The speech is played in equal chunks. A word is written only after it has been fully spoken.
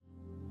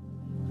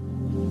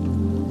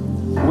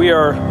we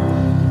are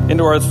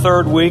into our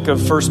third week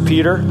of 1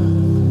 Peter.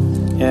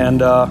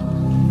 And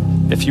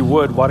if you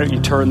would, why don't you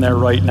turn there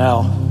right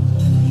now?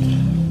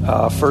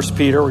 1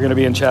 Peter, we're going to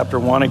be in chapter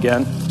 1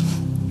 again.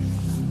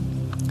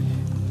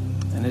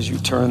 And as you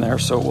turn there,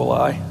 so will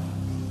I.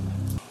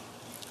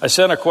 I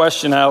sent a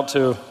question out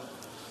to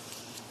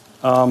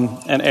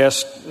and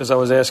asked, as I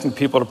was asking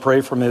people to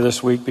pray for me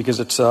this week, because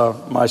it's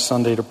my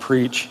Sunday to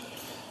preach.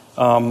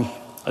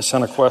 I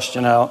sent a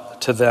question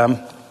out to them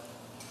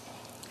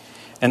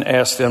and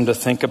asked them to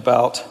think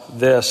about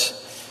this.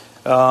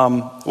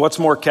 What's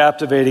more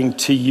captivating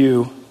to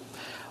you,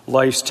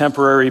 life's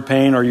temporary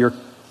pain or your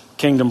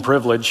kingdom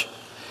privilege?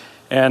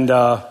 And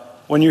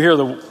when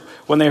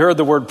they heard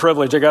the word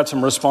privilege, I got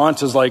some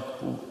responses like,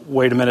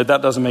 wait a minute,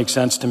 that doesn't make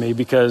sense to me,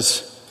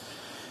 because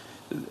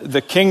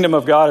the kingdom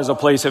of God is a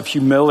place of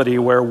humility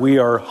where we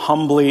are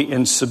humbly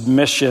in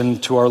submission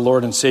to our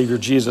Lord and Savior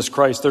Jesus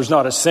Christ. There's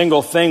not a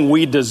single thing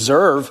we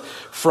deserve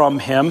from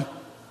Him.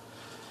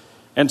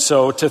 And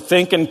so to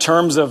think in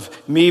terms of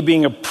me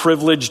being a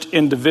privileged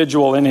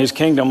individual in His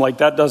kingdom,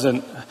 like I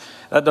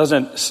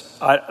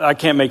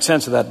can't make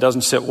sense of that. It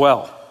doesn't sit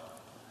well.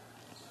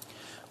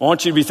 I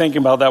want you to be thinking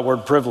about that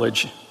word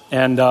privilege.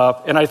 And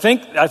I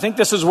think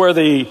this is where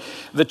the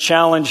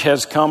challenge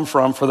has come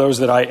from for those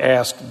that I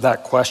asked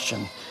that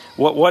question.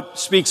 What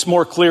speaks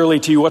more clearly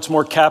to you? What's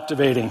more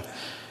captivating?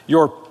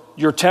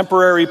 Your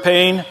temporary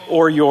pain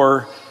or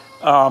your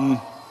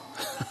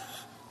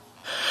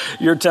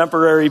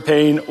temporary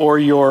pain or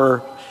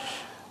your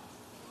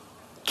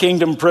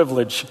kingdom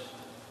privilege?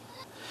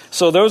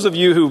 So those of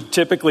you who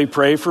typically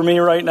pray for me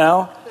right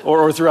now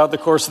or throughout the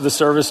course of the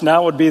service,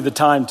 now would be the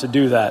time to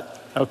do that.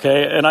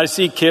 Okay, and I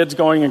see kids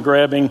going and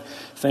grabbing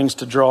things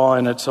to draw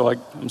in it, so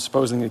I'm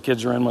supposing the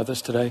kids are in with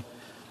us today.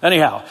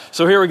 Anyhow,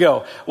 so here we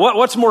go.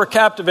 What's more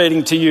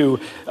captivating to you?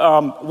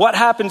 What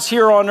happens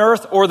here on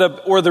earth, or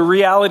the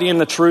reality and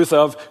the truth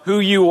of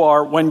who you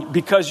are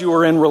because you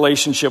are in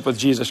relationship with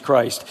Jesus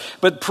Christ?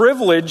 But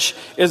privilege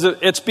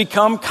it's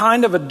become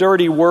kind of a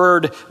dirty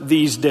word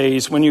these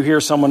days when you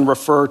hear someone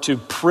refer to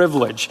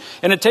privilege.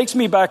 And it takes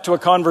me back to a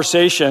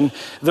conversation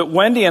that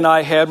Wendy and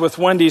I had with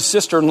Wendy's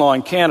sister-in-law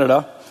in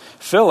Canada,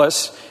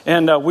 Phyllis,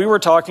 and we were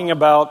talking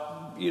about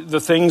the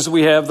things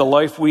we have, the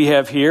life we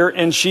have here,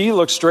 and she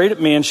looked straight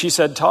at me and she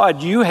said,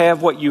 Todd, you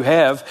have what you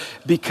have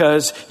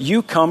because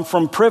you come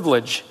from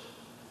privilege.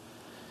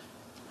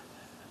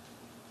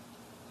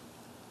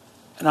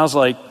 And I was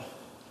like,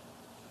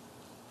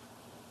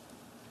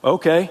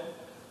 okay.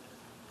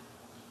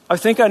 I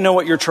think I know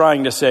what you're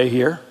trying to say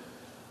here.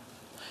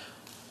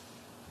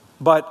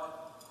 But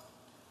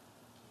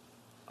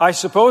I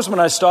suppose when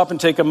I stop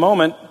and take a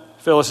moment,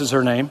 Phyllis is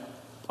her name,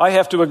 I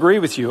have to agree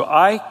with you.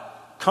 I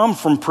come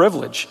from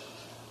privilege.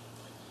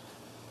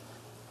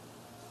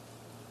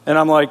 And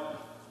I'm like,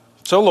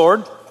 so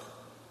Lord,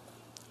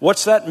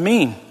 what's that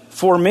mean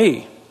for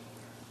me?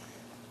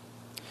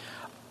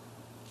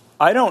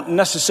 I don't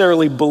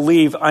necessarily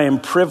believe I am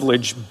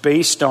privileged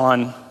based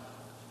on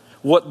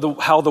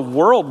how the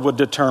world would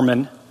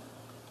determine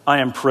I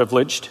am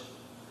privileged.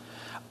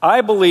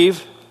 I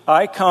believe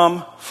I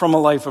come from a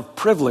life of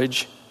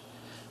privilege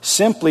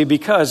simply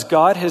because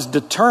God has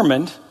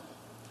determined,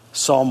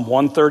 Psalm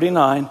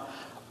 139,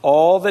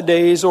 all the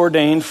days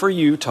ordained for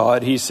you,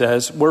 Todd, he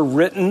says, were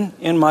written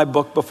in my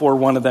book before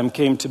one of them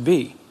came to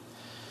be.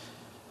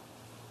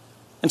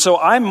 And so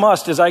I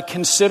must, as I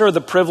consider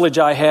the privilege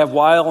I have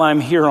while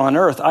I'm here on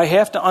earth, I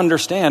have to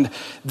understand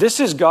this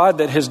is God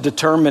that has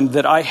determined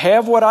that I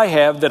have what I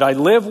have, that I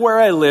live where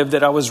I live,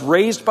 that I was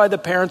raised by the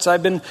parents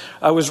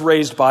I was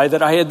raised by,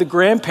 that I had the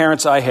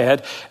grandparents I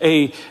had,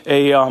 a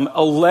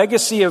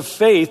legacy of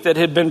faith that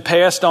had been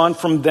passed on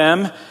from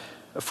them,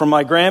 from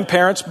my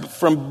grandparents,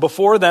 from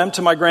before them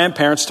to my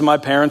grandparents, to my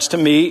parents, to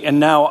me, and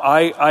now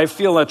I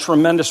feel a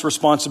tremendous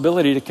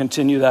responsibility to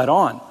continue that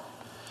on.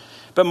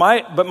 But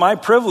my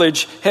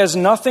privilege has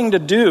nothing to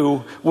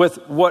do with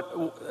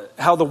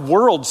how the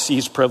world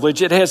sees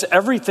privilege. It has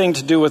everything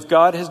to do with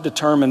God has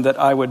determined that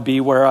I would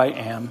be where I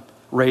am,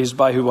 raised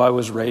by who I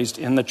was raised,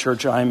 in the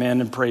church I'm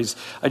in, and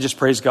I just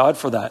praise God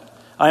for that.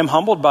 I am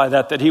humbled by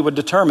that He would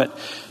determine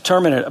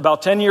it.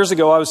 About 10 years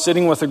ago, I was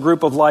sitting with a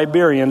group of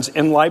Liberians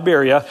in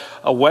Liberia,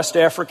 a West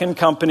African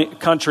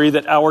country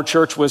that our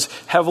church was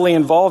heavily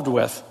involved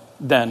with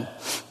then.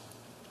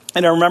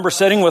 And I remember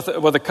sitting with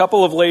a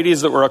couple of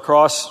ladies that were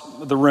across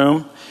the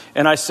room,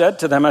 and I said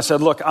to them,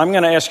 look, I'm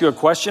going to ask you a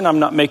question. I'm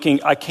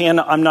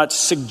not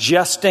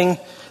suggesting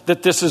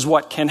that this is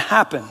what can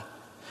happen.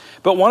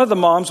 But one of the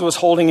moms was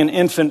holding an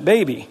infant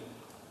baby.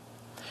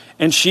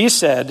 And she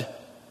said,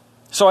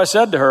 so I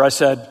said to her,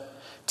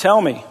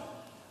 tell me,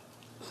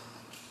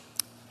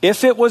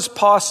 if it was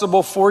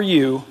possible for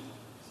you,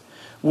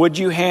 would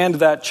you hand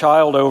that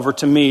child over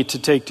to me to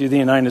take to the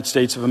United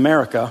States of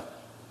America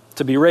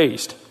to be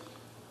raised?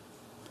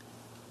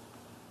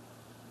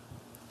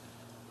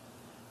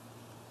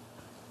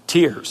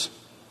 Tears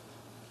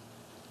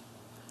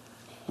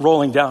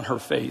rolling down her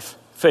face.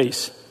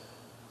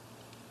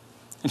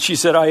 And she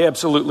said, I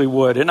absolutely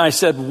would. And I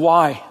said,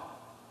 why?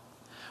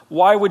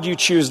 Why would you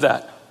choose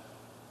that?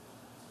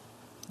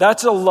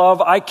 That's a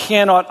love I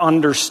cannot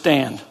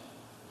understand.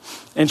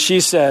 And she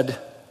said,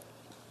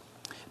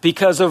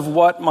 because of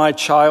what my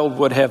child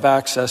would have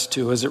access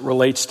to as it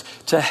relates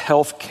to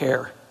health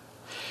care,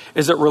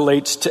 as it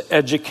relates to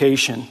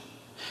education,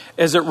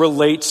 as it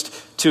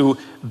relates to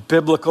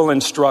biblical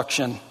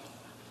instruction,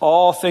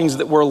 all things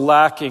that were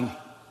lacking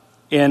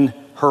in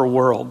her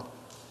world.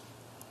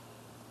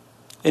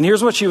 And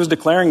here's what she was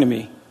declaring to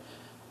me.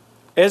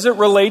 As it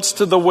relates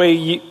to the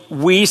way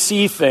we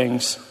see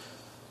things,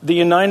 the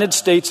United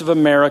States of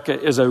America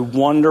is a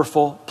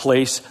wonderful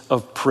place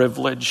of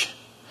privilege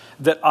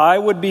that I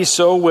would be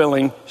so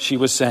willing, she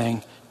was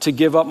saying, to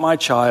give up my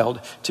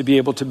child to be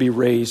able to be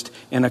raised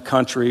in a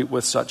country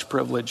with such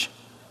privilege.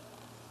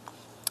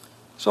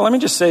 So let me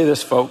just say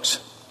this, folks.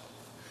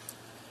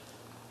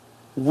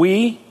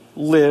 We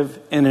live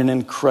in an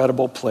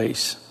incredible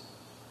place,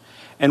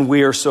 and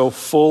we are so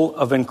full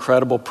of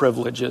incredible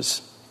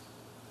privileges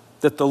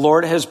that the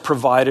Lord has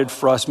provided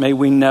for us. May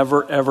we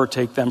never, ever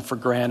take them for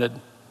granted.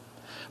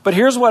 But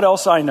here's what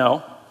else I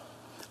know.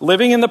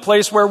 Living in the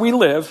place where we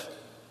live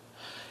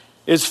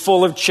is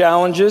full of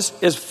challenges,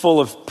 is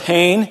full of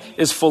pain,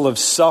 is full of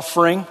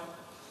suffering.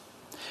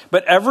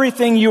 But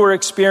everything you are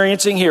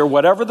experiencing here,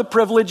 whatever the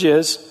privilege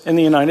is in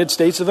the United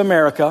States of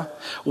America,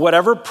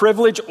 whatever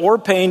privilege or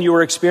pain you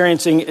are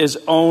experiencing is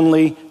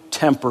only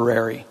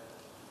temporary.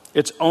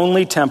 It's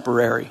only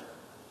temporary.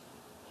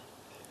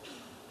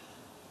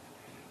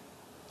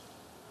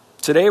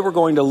 Today we're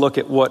going to look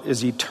at what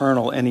is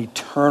eternal and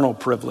eternal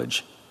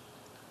privilege.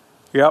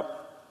 Yep,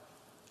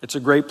 it's a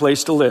great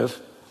place to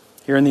live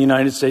here in the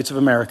United States of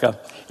America.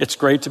 It's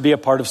great to be a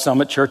part of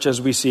Summit Church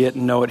as we see it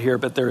and know it here,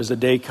 but there is a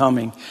day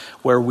coming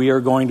where we are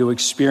going to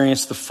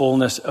experience the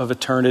fullness of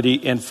eternity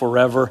in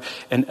forever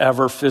and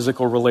ever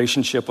physical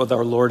relationship with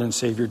our Lord and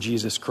Savior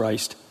Jesus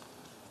Christ.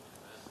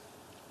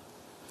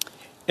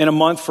 In a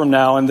month from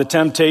now, and the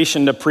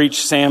temptation to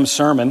preach Sam's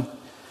sermon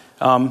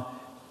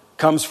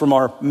comes from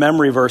our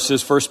memory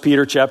verses, 1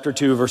 Peter chapter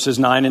 2, verses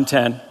 9 and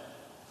 10.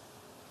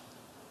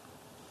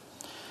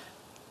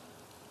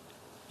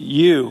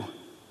 You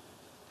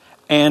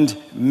and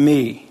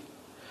me,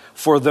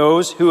 for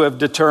those who have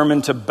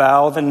determined to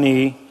bow the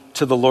knee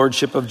to the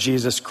Lordship of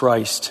Jesus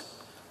Christ,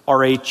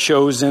 are a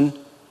chosen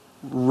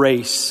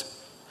race.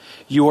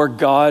 You are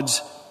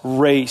God's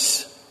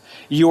race.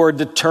 You are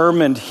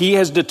determined. He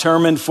has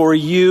determined for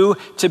you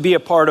to be a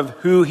part of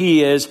who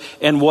He is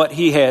and what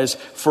He has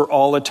for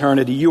all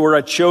eternity. You are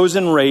a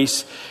chosen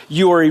race.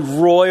 You are a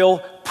royal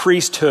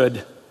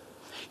priesthood.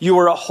 You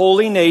are a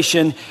holy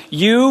nation.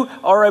 You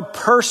are a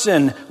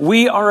person.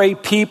 We are a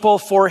people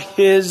for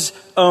His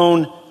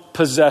own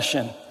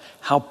possession.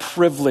 How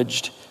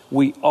privileged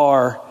we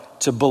are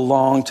to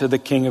belong to the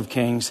King of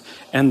Kings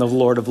and the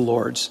Lord of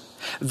Lords.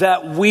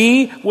 That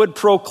we would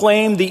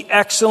proclaim the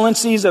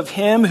excellencies of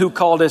Him who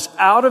called us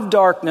out of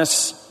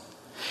darkness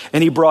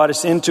and He brought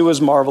us into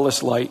His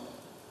marvelous light.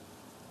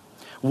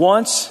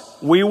 Once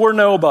we were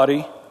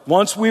nobody.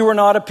 Once we were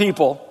not a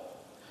people.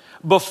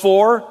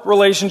 Before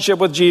relationship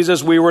with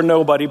Jesus, we were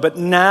nobody. But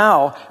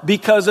now,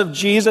 because of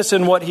Jesus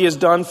and what He has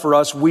done for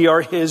us, we are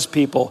His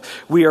people.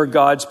 We are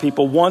God's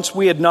people. Once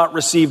we had not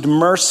received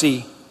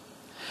mercy,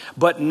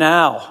 but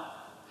now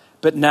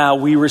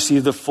we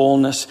receive the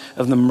fullness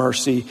of the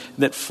mercy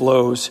that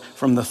flows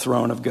from the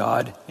throne of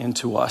God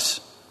into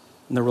us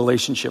and the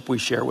relationship we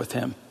share with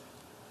Him.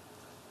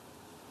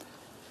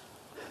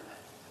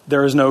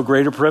 There is no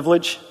greater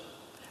privilege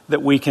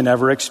that we can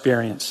ever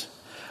experience.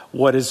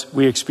 What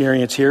we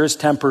experience here is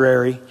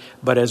temporary,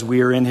 but as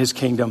we are in His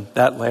kingdom,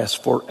 that lasts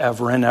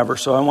forever and ever.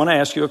 So I want to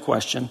ask you a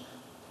question.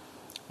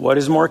 What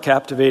is more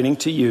captivating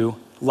to you?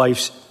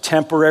 Life's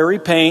temporary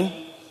pain?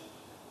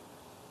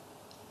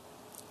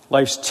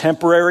 Life's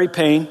temporary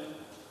pain?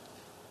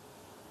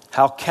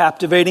 How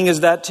captivating is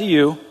that to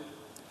you?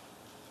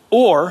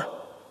 Or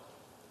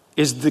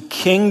is the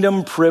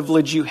kingdom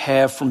privilege you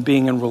have from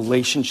being in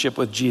relationship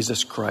with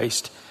Jesus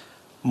Christ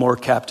more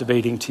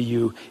captivating to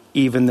you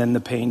even than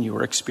the pain you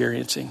are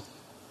experiencing?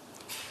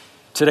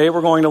 Today we're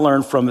going to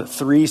learn from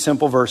 3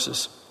 simple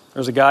verses.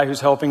 There's a guy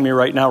who's helping me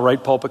right now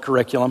write pulpit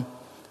curriculum.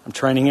 I'm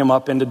training him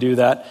up to do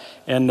that.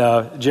 And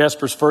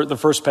Jasper's the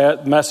first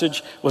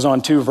message was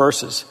on 2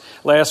 verses.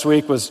 Last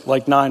week was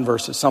like 9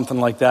 verses, something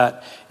like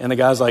that. And the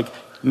guy's like,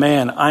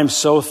 man, I'm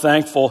so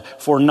thankful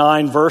for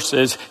 9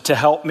 verses to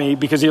help me,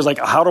 because he was like,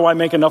 how do I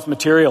make enough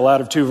material out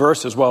of 2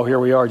 verses? Well, here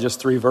we are, just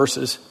 3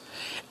 verses.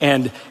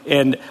 And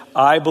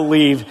I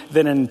believe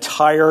that an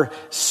entire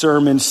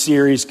sermon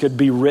series could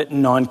be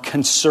written on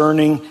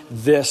concerning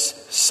this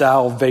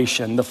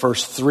salvation, the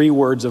first 3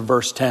 words of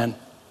verse 10.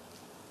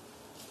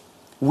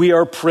 We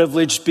are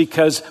privileged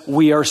because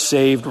we are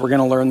saved. We're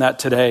going to learn that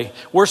today.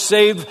 We're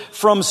saved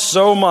from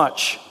so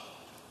much.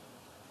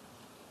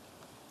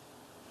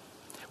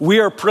 We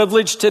are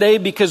privileged today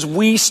because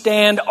we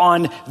stand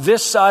on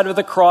this side of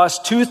the cross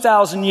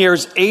 2,000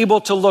 years able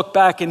to look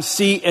back and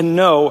see and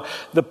know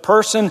the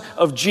person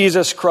of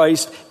Jesus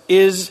Christ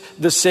is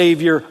the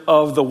Savior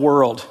of the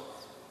world.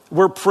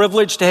 We're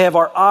privileged to have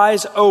our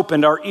eyes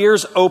opened, our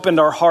ears opened,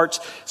 our hearts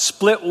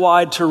split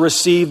wide to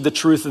receive the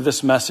truth of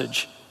this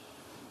message.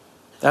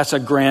 That's a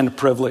grand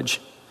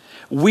privilege.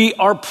 We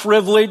are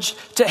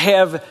privileged to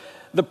have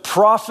the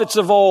prophets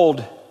of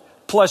old,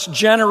 plus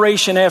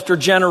generation after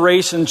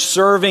generation,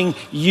 serving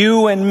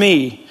you and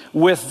me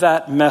with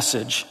that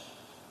message.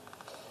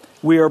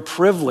 We are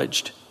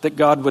privileged that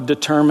God would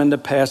determine to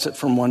pass it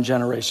from one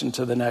generation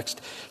to the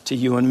next to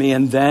you and me.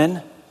 And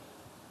then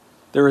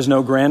there is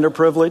no grander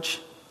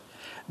privilege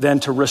than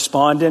to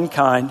respond in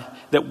kind,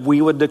 that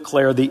we would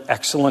declare the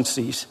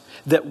excellencies,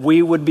 that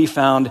we would be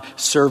found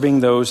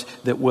serving those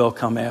that will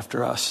come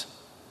after us.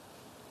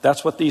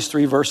 That's what these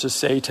 3 verses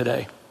say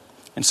today.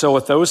 And so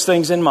with those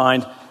things in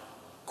mind,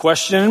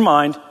 question in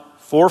mind,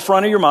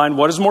 forefront of your mind,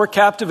 what is more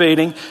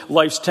captivating,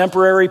 life's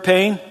temporary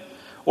pain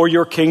or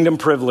your kingdom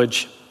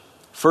privilege?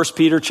 1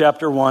 Peter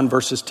chapter 1,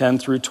 verses 10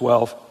 through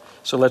 12.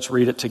 So let's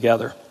read it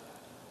together.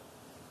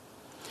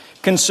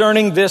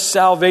 Concerning this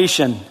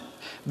salvation,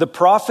 the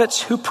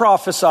prophets who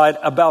prophesied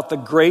about the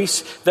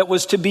grace that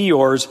was to be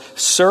yours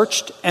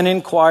searched and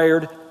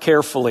inquired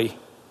carefully,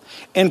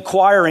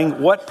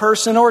 inquiring what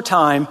person or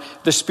time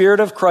the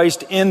Spirit of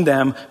Christ in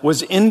them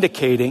was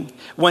indicating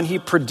when he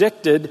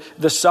predicted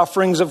the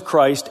sufferings of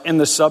Christ and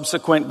the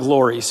subsequent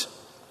glories.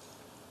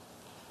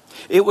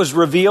 It was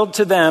revealed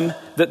to them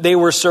that they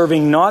were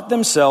serving not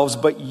themselves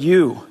but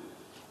you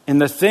in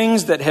the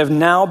things that have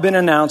now been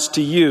announced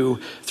to you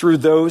through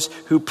those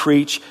who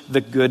preach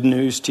the good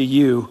news to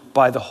you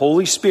by the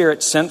Holy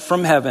Spirit sent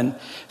from heaven,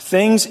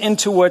 things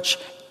into which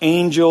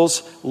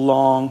angels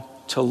long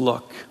to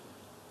look.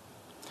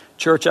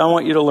 Church, I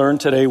want you to learn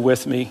today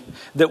with me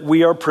that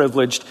we are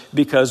privileged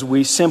because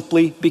we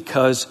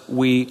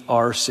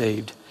are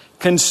saved.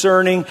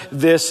 Concerning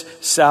this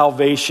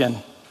salvation,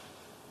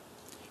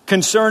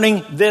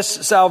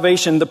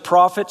 the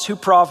prophets who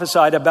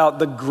prophesied about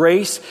the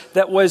grace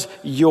that was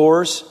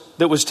yours,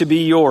 that was to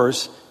be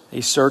yours,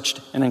 they searched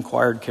and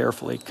inquired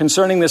carefully.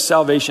 Concerning this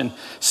salvation,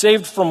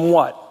 saved from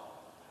what?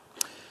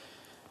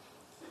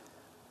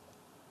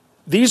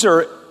 These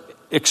are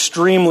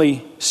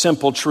extremely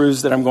simple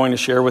truths that I'm going to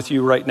share with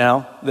you right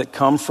now that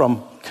come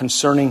from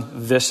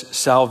concerning this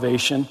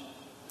salvation.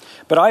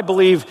 But I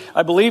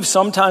believe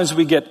sometimes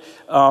we get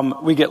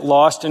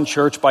lost in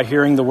church by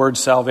hearing the word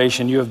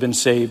salvation. You have been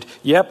saved.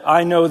 Yep,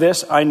 I know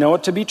this. I know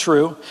it to be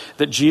true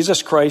that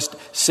Jesus Christ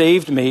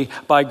saved me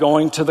by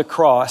going to the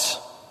cross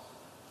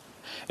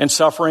and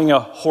suffering a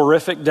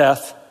horrific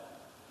death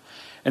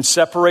and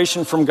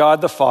separation from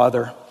God the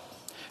Father,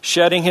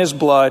 shedding his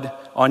blood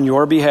on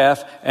your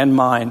behalf and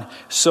mine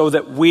so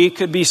that we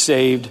could be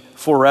saved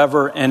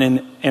forever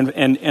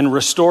and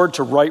restored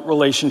to right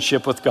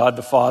relationship with God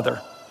the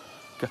Father.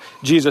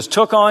 Jesus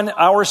took on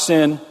our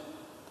sin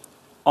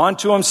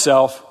onto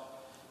himself.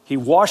 He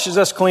washes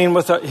us clean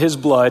with his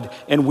blood,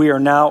 and we are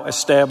now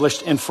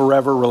established in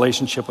forever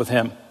relationship with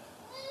him.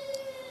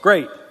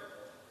 Great.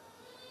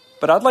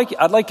 But I'd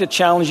like to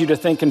challenge you to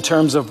think in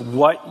terms of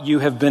what you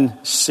have been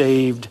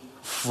saved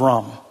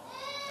from.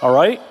 All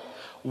right?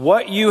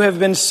 What you have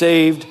been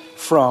saved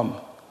from.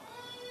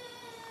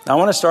 Now, I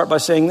want to start by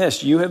saying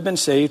this. You have been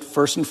saved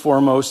first and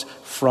foremost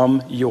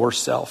from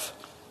yourself.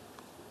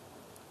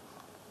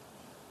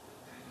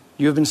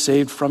 You have been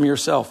saved from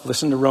yourself.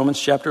 Listen to Romans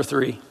chapter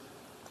 3.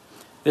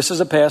 This is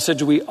a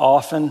passage we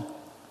often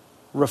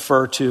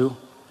refer to,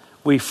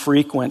 we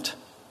frequent,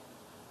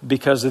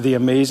 because of the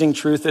amazing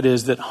truth it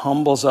is that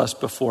humbles us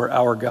before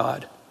our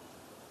God.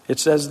 It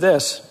says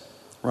this,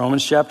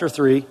 Romans chapter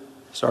 3,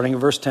 starting at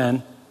verse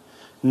 10,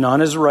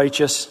 none is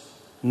righteous,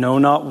 no,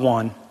 not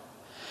one.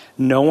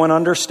 No one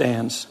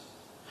understands.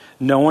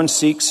 No one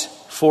seeks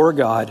for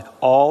God.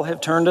 All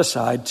have turned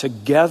aside.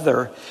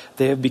 Together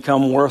they have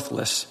become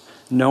worthless.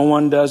 No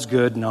one does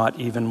good, not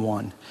even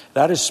one.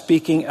 That is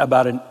speaking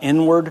about an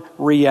inward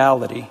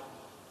reality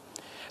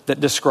that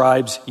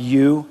describes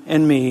you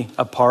and me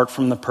apart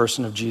from the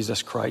person of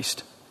Jesus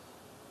Christ.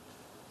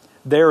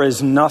 There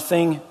is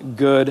nothing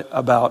good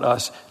about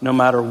us, no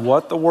matter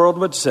what the world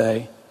would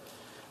say.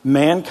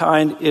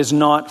 Mankind is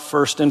not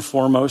first and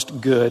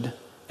foremost good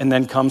and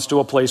then comes to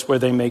a place where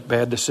they make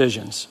bad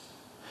decisions.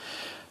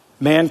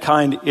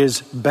 Mankind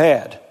is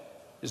bad,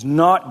 is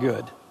not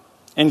good,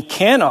 and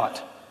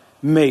cannot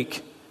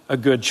make a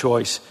good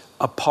choice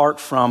apart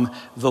from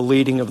the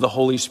leading of the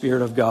Holy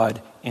Spirit of God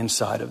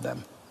inside of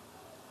them.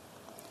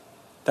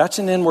 That's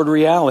an inward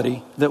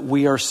reality that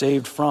we are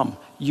saved from.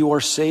 You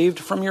are saved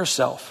from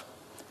yourself.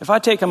 If I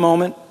take a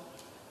moment,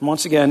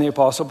 once again, the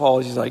Apostle Paul,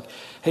 he's like,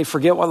 hey,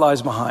 forget what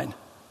lies behind.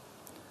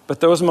 But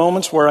those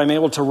moments where I'm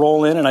able to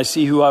roll in and I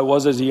see who I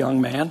was as a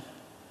young man,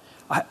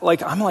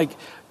 I'm like,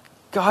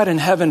 God in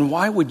heaven,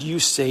 why would you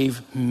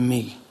save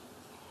me?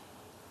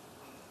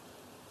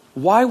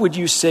 Why would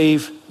you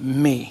save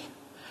me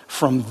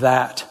from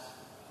that?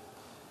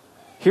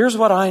 Here's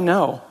what I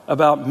know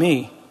about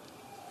me.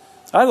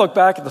 I look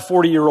back at the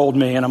 40-year-old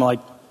me and I'm like,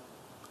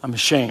 I'm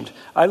ashamed.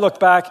 I look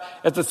back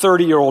at the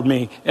 30-year-old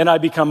me and I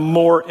become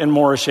more and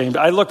more ashamed.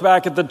 I look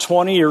back at the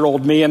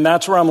 20-year-old me and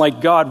that's where I'm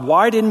like, God,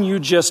 why didn't you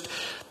just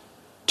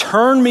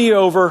turn me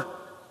over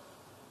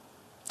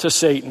to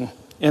Satan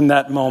in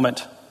that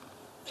moment.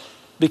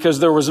 Because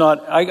there was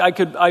not,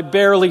 I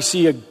barely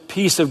see a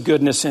piece of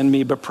goodness in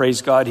me, but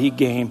praise God, he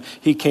came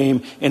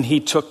and he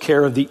took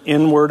care of the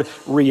inward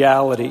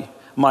reality,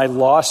 my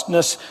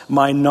lostness,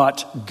 my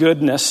not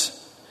goodness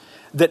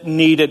that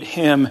needed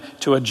him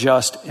to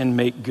adjust and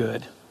make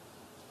good.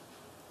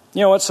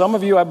 You know what? Some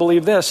of you, I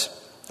believe this.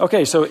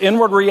 Okay, so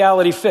inward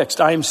reality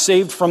fixed. I am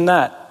saved from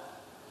that.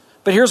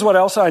 But here's what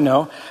else I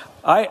know.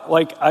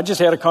 I just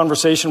had a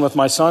conversation with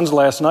my sons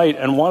last night,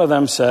 and one of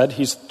them said,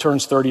 he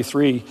turns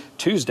 33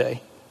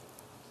 Tuesday,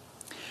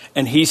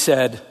 and he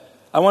said,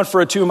 I went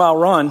for a 2-mile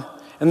run,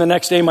 and the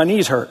next day my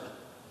knees hurt.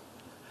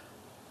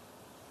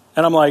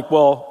 And I'm like,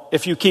 well,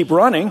 if you keep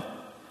running,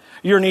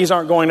 your knees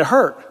aren't going to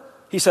hurt.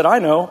 He said, I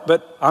know,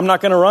 but I'm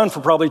not going to run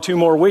for probably 2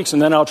 more weeks,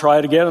 and then I'll try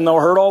it again, and they'll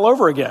hurt all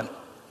over again.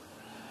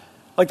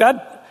 Like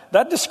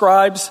that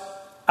describes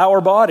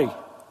our body.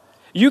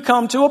 You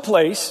come to a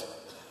place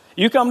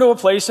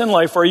in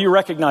life where you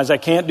recognize I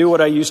can't do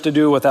what I used to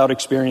do without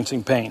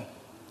experiencing pain.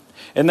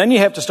 And then you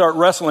have to start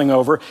wrestling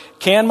over,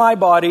 can my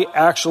body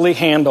actually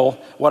handle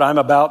what I'm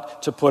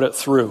about to put it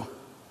through?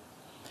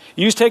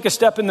 You just take a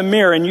step in the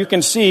mirror and you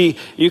can see,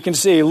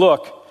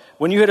 look,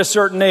 when you hit a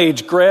certain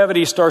age,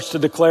 gravity starts to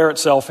declare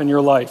itself in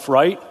your life,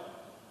 right?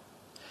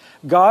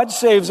 God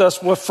saves us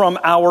from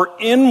our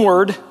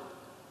inward,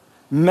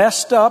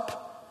 messed up,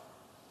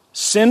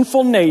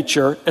 sinful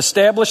nature,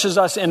 establishes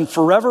us in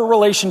forever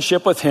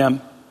relationship with him,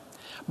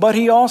 but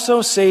he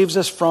also saves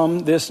us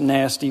from this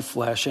nasty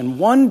flesh. And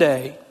one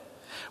day,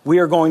 we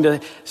are going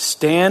to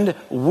stand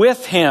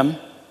with him.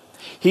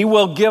 He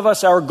will give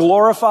us our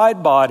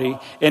glorified body,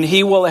 and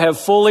he will have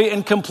fully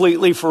and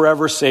completely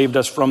forever saved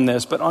us from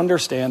this. But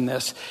understand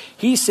this.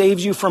 He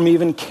saves you from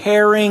even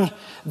caring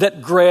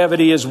that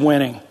gravity is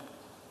winning.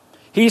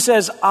 He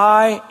says,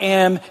 I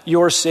am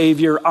your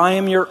Savior. I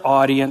am your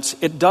audience.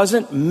 It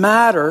doesn't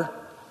matter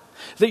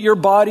that your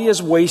body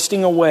is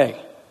wasting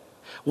away.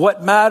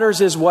 What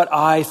matters is what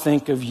I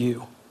think of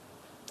you.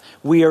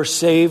 We are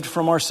saved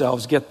from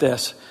ourselves. Get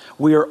this.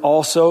 We are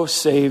also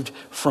saved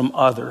from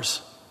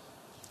others.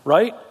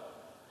 Right?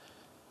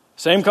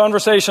 Same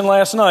conversation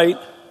last night.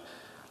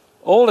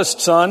 Oldest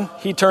son,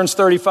 he turns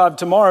 35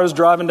 tomorrow, is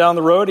driving down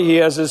the road. He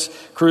has his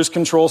cruise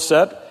control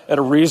set at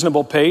a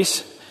reasonable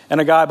pace. And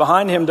a guy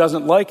behind him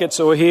doesn't like it,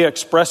 so he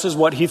expresses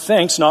what he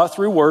thinks, not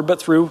through word,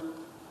 but through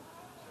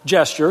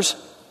gestures.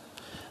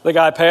 The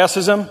guy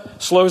passes him,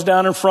 slows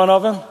down in front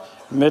of him.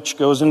 Mitch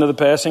goes into the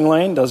passing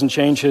lane, doesn't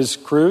change his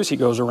cruise. He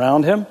goes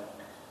around him.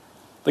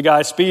 The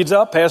guy speeds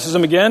up, passes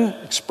him again,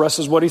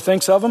 expresses what he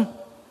thinks of him.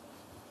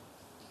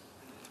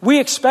 We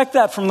expect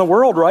that from the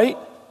world, right?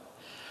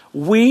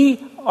 We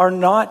are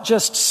not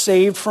just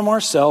saved from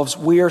ourselves.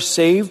 We are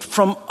saved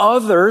from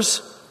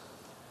others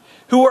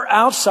who are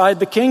outside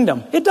the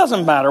kingdom. It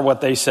doesn't matter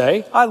what they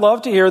say. I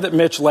love to hear that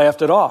Mitch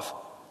laughed it off.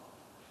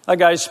 That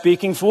guy's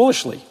speaking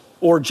foolishly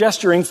or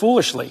gesturing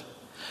foolishly.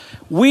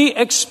 We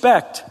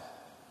expect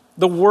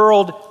the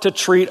world to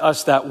treat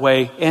us that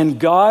way.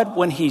 And God,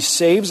 when he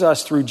saves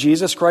us through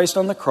Jesus Christ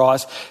on the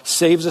cross,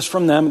 saves us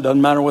from them. It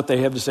doesn't matter what they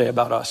have to say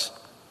about us.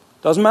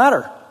 Doesn't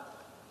matter.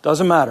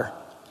 Doesn't matter.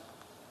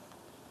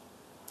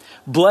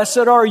 Blessed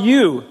are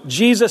you,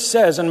 Jesus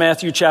says in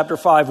Matthew chapter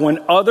 5,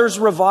 when others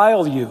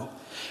revile you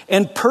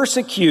and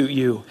persecute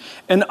you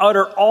and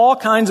utter all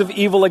kinds of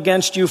evil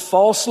against you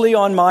falsely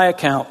on my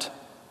account.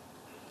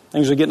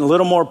 Things are getting a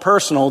little more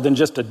personal than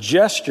just a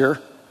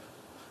gesture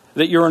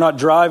that you're not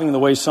driving the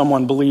way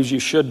someone believes you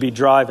should be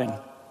driving.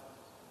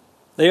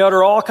 They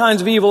utter all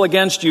kinds of evil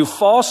against you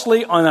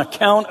falsely on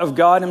account of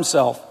God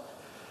himself.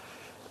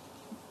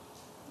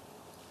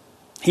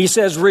 He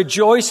says,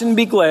 rejoice and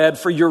be glad,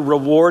 for your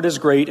reward is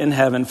great in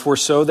heaven, for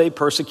so they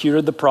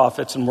persecuted the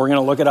prophets. And we're going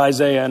to look at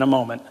Isaiah in a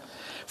moment.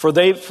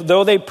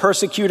 Though they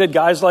persecuted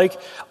guys like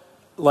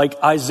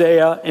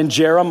Isaiah and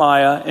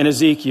Jeremiah and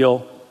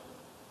Ezekiel,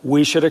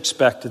 we should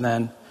expect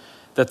then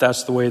that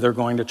that's the way they're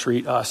going to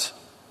treat us.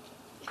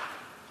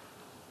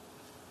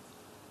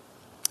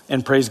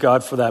 And praise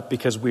God for that,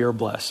 because we are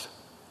blessed.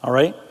 All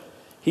right?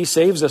 He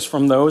saves us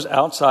from those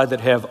outside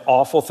that have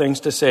awful things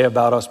to say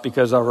about us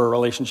because of our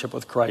relationship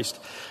with Christ.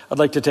 I'd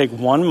like to take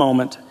one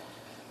moment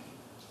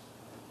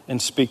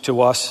and speak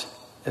to us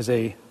as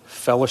a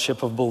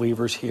fellowship of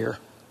believers here.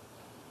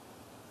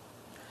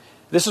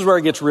 This is where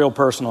it gets real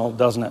personal,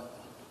 doesn't it?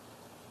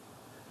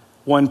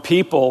 When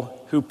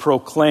people who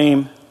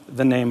proclaim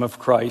the name of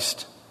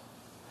Christ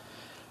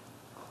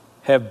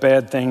have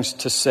bad things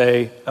to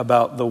say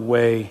about the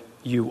way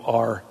you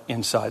are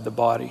inside the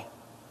body.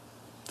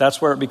 That's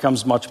where it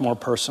becomes much more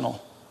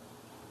personal.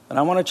 And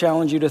I want to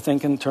challenge you to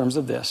think in terms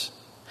of this.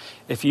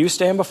 If you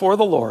stand before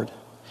the Lord,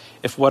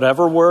 if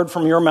whatever word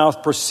from your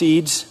mouth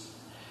proceeds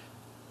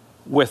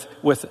with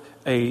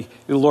a,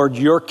 Lord,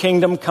 your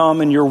kingdom come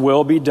and your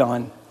will be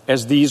done,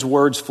 as these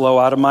words flow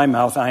out of my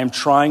mouth, I am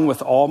trying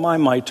with all my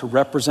might to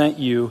represent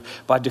you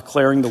by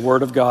declaring the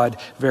word of God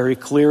very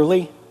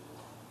clearly.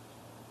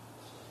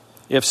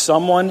 If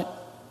someone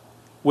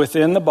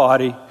within the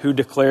body who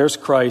declares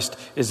Christ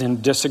is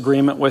in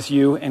disagreement with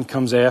you and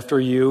comes after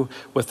you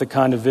with the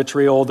kind of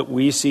vitriol that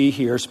we see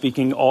here,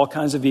 speaking all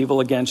kinds of evil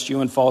against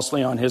you and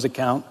falsely on his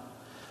account,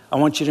 I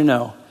want you to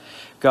know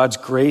God's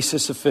grace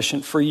is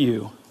sufficient for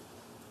you.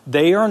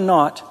 They are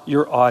not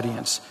your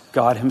audience.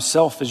 God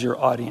himself is your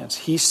audience.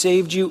 He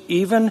saved you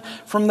even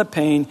from the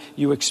pain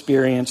you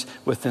experience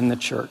within the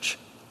church.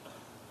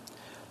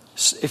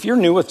 If you're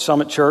new with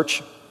Summit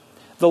Church,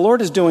 the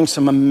Lord is doing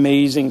some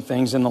amazing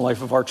things in the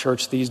life of our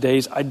church these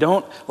days. I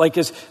don't, like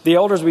as the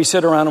elders, we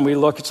sit around and we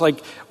look, it's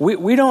like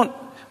we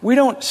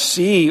don't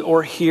see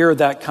or hear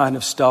that kind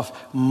of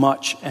stuff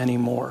much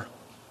anymore.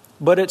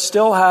 But it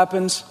still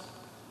happens,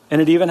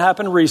 and it even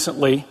happened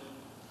recently,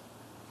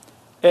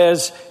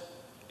 as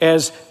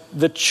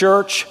the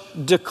church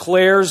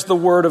declares the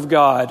Word of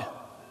God.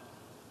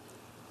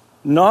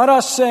 Not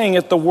us saying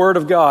it, the Word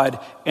of God,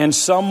 and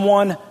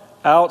someone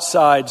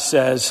outside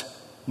says,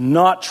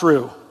 not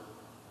true,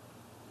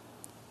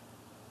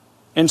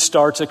 and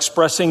starts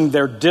expressing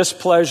their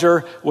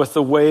displeasure with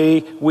the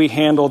way we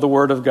handle the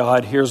Word of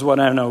God. Here's what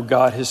I know: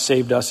 God has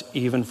saved us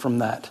even from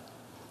that.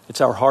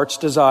 It's our heart's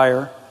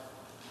desire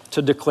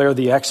to declare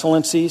the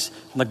excellencies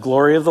and the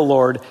glory of the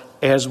Lord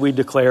as we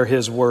declare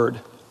his word.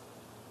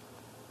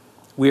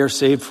 We are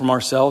saved from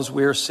ourselves.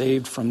 We are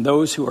saved from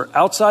those who are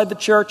outside the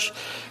church.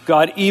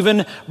 God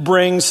even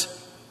brings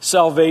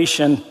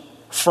salvation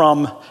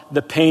from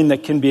the pain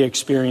that can be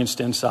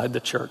experienced inside the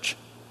church.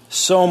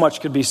 So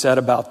much could be said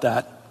about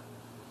that.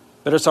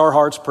 But it's our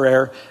heart's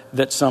prayer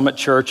that Summit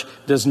Church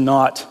does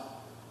not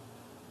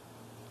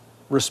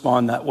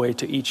respond that way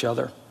to each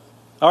other.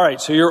 All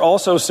right, so you're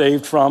also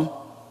saved from,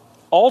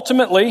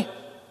 ultimately,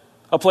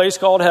 a place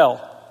called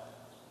hell.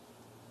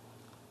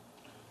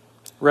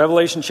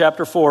 Revelation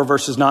chapter 4,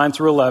 verses 9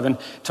 through 11,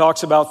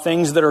 talks about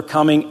things that are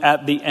coming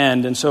at the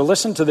end. And so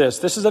listen to this.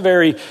 This is a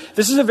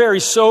very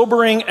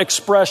sobering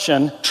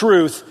expression,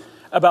 truth,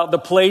 about the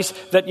place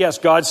that, yes,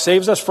 God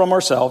saves us from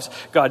ourselves.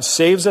 God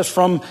saves us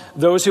from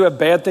those who have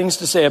bad things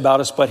to say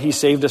about us, but he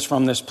saved us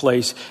from this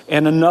place.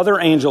 And another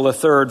angel, a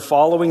third,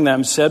 following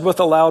them, said with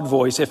a loud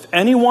voice, if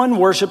anyone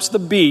worships the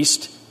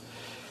beast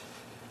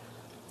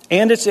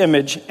and its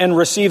image and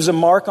receives a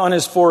mark on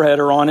his forehead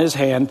or on his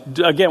hand,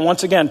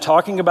 once again,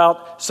 talking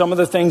about some of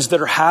the things that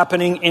are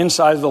happening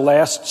inside of the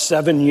last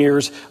 7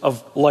 years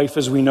of life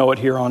as we know it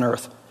here on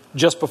earth,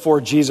 just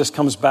before Jesus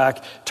comes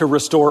back to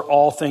restore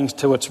all things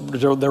to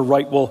their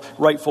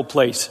rightful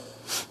place.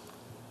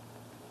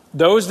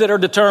 Those that are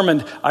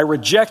determined, I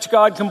reject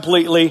God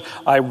completely,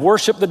 I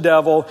worship the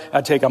devil,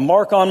 I take a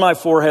mark on my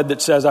forehead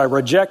that says I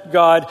reject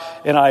God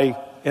and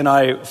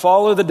I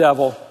follow the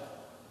devil.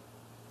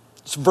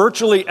 It's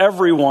virtually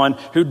everyone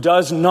who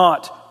does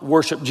not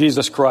worship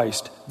Jesus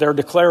Christ. They're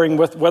declaring,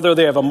 whether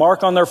they have a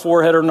mark on their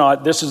forehead or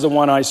not, this is the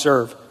one I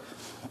serve.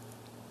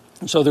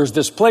 And so there's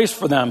this place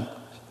for them.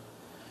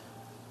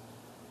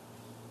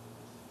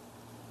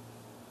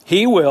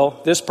 He will,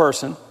 this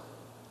person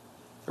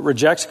that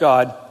rejects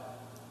God,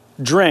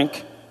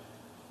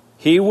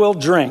 he will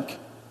drink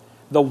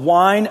the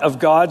wine of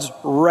God's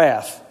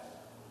wrath,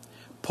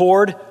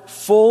 poured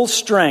full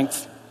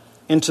strength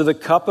into the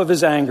cup of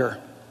his anger.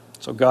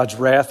 So God's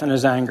wrath and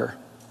his anger,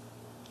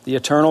 the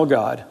eternal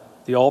God,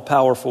 the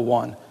all-powerful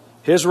one,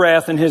 his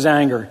wrath and his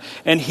anger.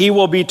 And he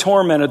will be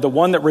tormented. The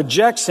one that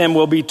rejects him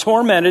will be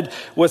tormented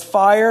with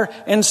fire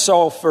and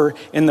sulfur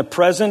in the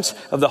presence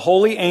of the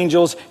holy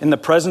angels, in the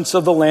presence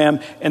of the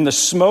Lamb. And the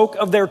smoke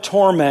of their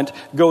torment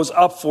goes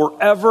up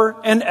forever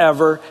and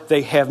ever.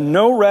 They have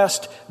no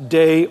rest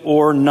day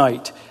or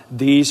night,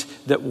 these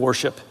that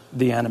worship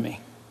the enemy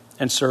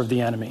and serve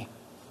the enemy.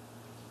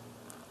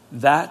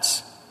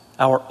 That's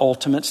our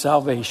ultimate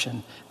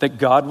salvation, that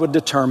God would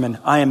determine,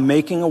 I am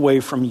making a way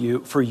for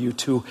you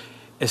to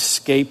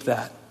escape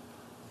that.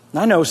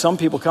 And I know some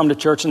people come to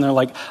church and they're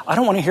like, I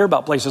don't want to hear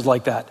about places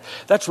like that.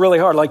 That's really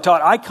hard. Like,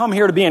 Todd, I come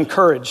here to be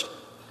encouraged.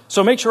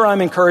 So make sure I'm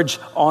encouraged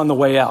on the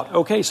way out.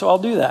 Okay, so I'll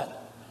do that.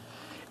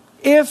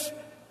 If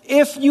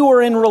you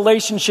are in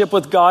relationship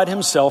with God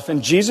himself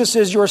and Jesus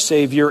is your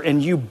Savior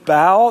and you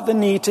bow the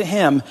knee to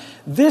him,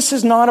 this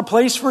is not a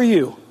place for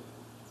you.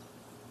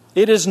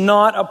 It is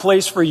not a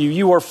place for you.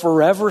 You are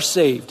forever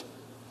saved.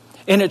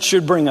 And it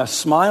should bring a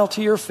smile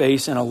to your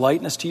face and a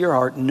lightness to your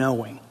heart,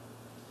 knowing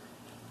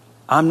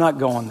I'm not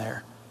going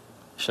there.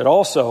 It should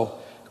also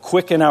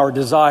quicken our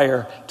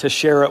desire to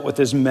share it with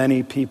as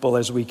many people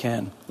as we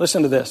can.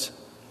 Listen to this.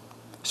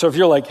 So if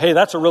you're like, hey,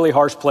 that's a really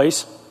harsh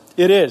place,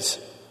 it is.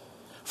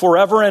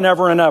 Forever and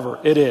ever and ever,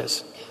 it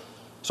is.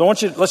 So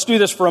let's do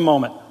this for a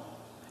moment.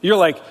 You're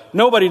like,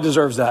 nobody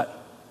deserves that.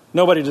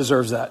 Nobody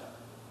deserves that.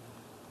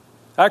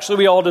 Actually,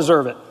 we all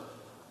deserve it.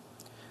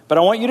 But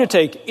I want you to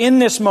take, in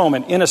this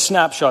moment, in a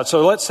snapshot,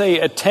 so let's say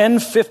at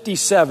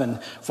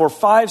 10:57, for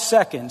 5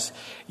 seconds,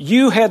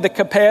 you had the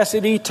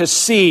capacity to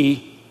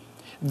see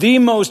the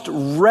most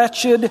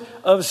wretched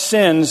of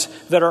sins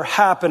that are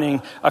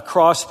happening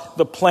across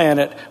the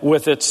planet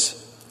with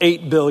its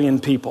 8 billion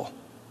people.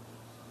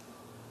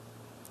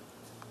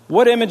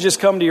 What images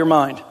come to your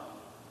mind?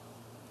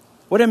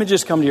 What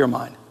images come to your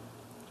mind?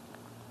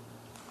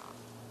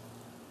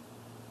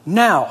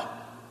 Now.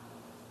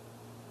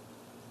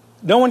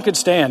 No one could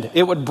stand.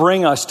 It would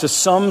bring us to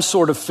some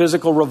sort of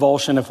physical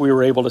revulsion if we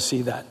were able to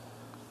see that.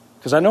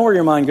 Because I know where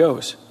your mind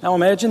goes. Now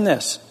imagine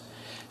this.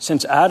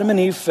 Since Adam and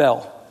Eve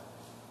fell,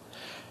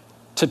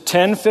 to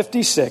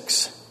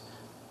 1056,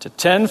 to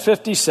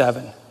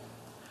 1057,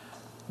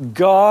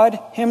 God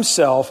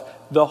himself,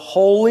 the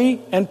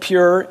holy and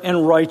pure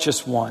and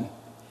righteous one,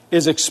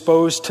 is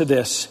exposed to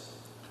this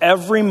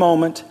every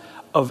moment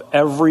of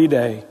every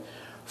day,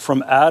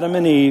 from Adam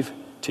and Eve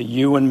to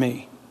you and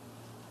me.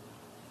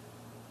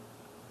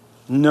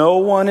 No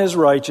one is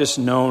righteous,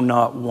 no,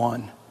 not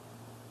one.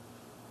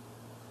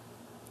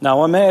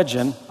 Now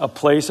imagine a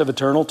place of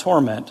eternal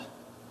torment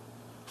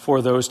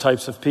for those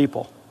types of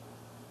people.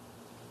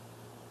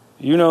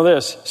 You know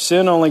this,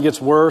 sin only gets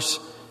worse.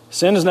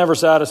 Sin is never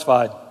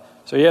satisfied.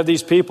 So you have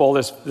these people,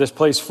 this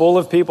place full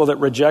of people that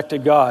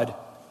rejected God,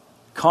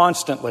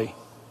 constantly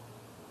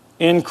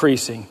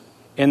increasing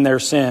in their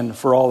sin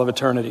for all of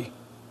eternity.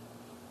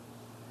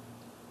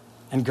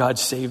 And God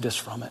saved us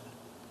from it.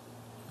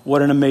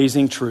 What an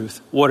amazing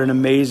truth. What an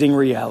amazing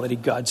reality.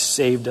 God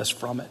saved us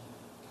from it.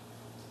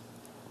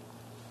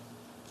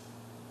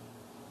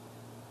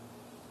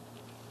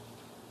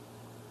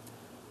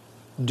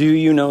 Do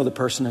you know the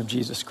person of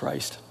Jesus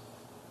Christ?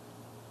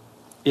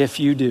 If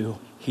you do,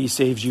 he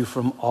saves you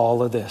from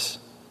all of this.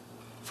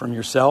 From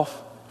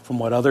yourself, from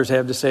what others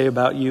have to say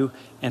about you,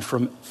 and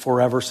from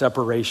forever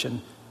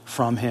separation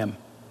from him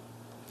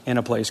in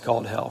a place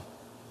called hell.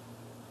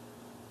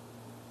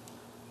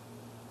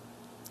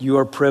 You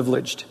are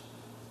privileged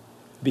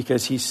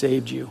because he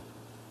saved you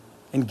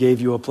and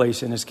gave you a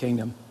place in his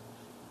kingdom.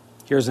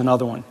 Here's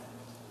another one.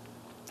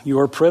 You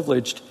are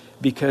privileged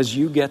because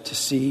you get to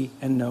see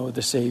and know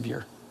the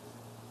Savior.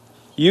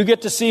 You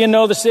get to see and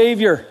know the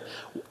Savior.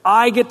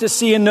 I get to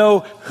see and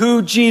know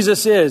who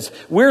Jesus is.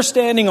 We're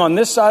standing on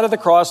this side of the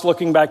cross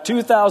looking back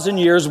 2,000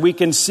 years. We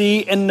can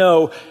see and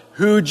know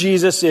who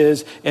Jesus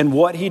is and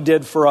what he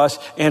did for us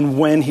and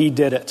when he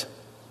did it.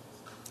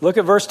 Look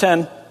at verse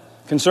 10.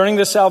 Concerning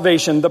this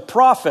salvation, the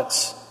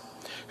prophets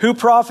who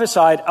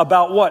prophesied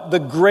about what? The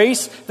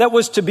grace that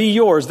was to be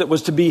yours, that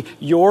was to be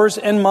yours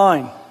and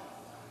mine.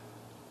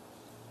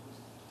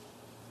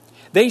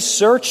 They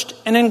searched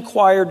and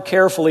inquired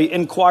carefully,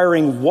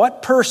 inquiring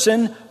what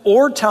person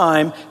or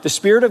time the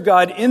Spirit of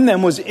God in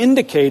them was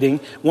indicating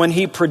when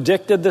he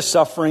predicted the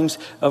sufferings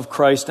of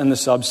Christ and the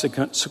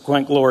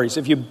subsequent glories.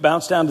 If you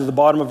bounce down to the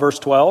bottom of verse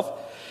 12,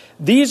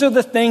 these are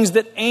the things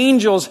that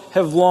angels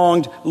have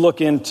longed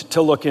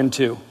to look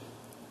into.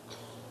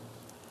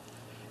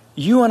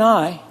 You and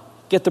I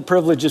get the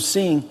privilege of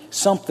seeing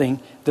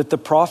something that the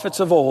prophets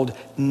of old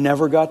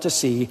never got to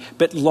see,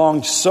 but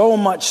longed so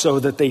much so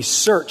that they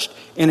searched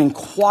and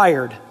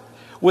inquired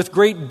with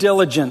great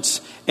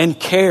diligence and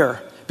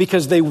care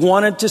because they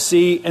wanted to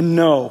see and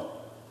know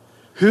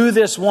who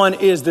this one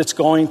is that's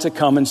going to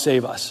come and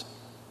save us.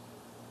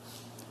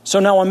 So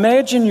now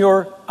imagine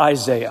you're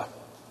Isaiah,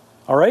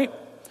 all right?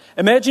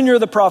 Imagine you're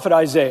the prophet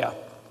Isaiah.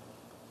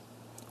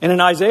 And in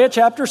Isaiah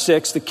chapter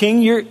 6, the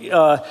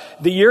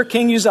year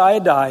King Uzziah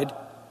died,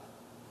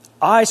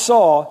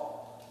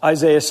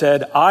 Isaiah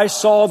said, I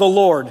saw the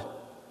Lord.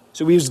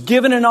 So he was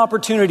given an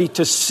opportunity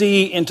to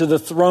see into the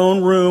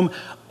throne room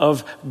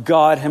of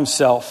God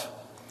himself.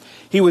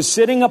 He was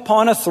sitting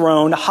upon a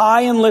throne,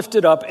 high and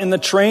lifted up, and the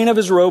train of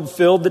his robe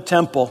filled the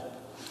temple.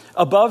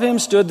 Above him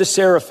stood the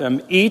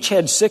seraphim. Each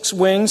had 6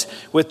 wings.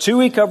 With 2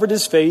 he covered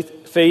his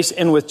face,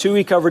 and with 2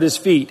 he covered his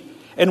feet.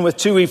 And with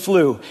 2 he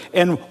flew.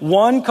 And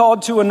one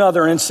called to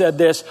another and said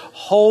this,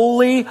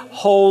 Holy,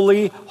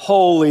 holy,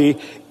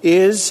 holy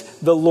is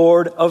the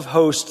Lord of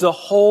hosts. The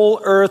whole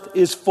earth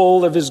is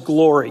full of his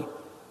glory.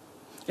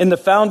 And the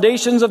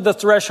foundations of the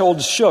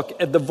threshold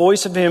shook at the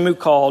voice of him who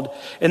called,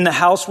 and the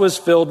house was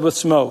filled with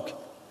smoke.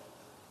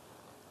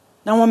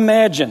 Now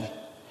imagine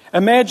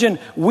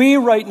we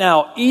right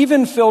now,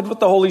 even filled with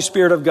the Holy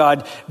Spirit of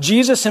God,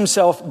 Jesus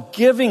himself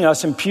giving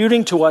us,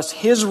 imputing to us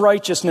his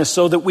righteousness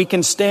so that we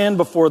can stand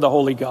before the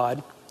holy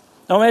God.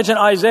 Now imagine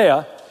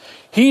Isaiah,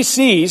 he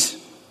sees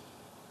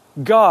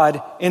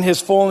God in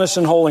his fullness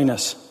and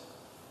holiness.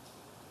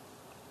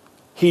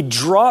 He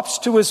drops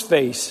to his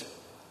face,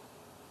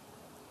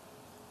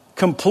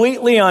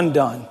 completely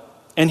undone,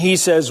 and he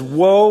says,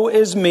 Woe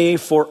is me,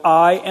 for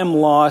I am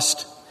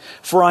lost.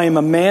 For I am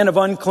a man of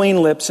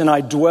unclean lips, and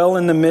I dwell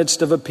in the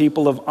midst of a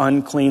people of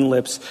unclean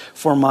lips.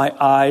 For my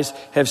eyes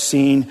have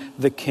seen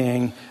the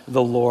King,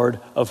 the Lord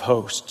of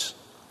hosts.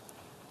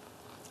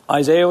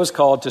 Isaiah was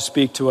called to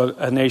speak to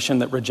a nation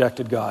that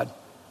rejected God.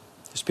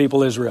 His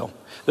people Israel.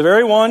 The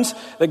very ones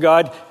that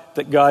God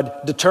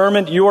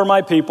determined, you are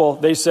my people.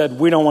 They said,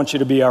 we don't want you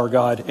to be our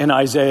God. And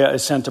Isaiah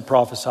is sent to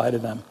prophesy to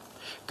them.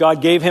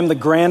 God gave him the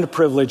grand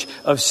privilege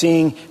of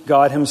seeing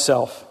God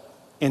himself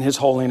in his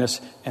holiness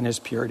and his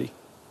purity.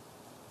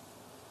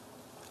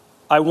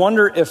 I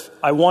wonder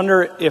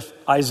if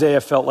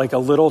Isaiah felt like a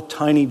little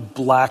tiny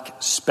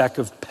black speck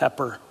of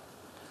pepper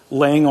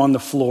laying on the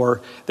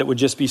floor that would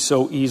just be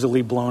so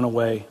easily blown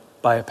away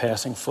by a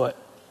passing foot.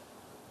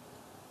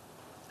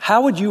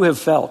 How would you have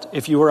felt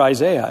if you were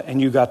Isaiah and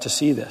you got to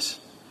see this?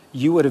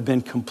 You would have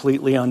been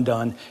completely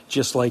undone,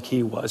 just like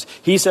he was.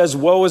 He says,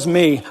 woe is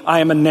me, I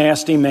am a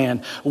nasty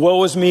man.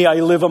 Woe is me, I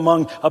live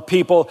among a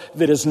people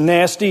that is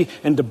nasty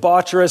and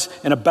debaucherous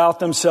and about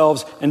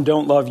themselves and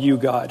don't love you,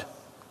 God.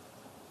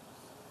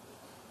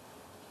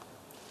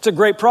 It's a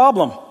great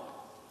problem.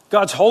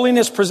 God's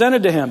holiness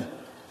presented to him.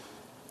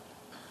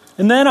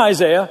 And then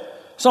Isaiah,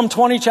 some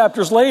 20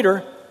 chapters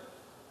later,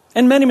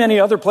 and many, many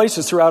other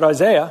places throughout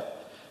Isaiah,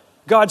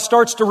 God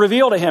starts to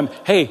reveal to him,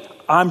 hey,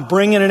 I'm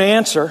bringing an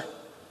answer.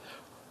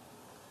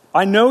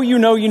 I know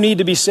you need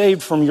to be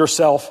saved from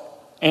yourself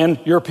and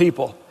your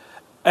people.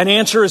 An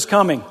answer is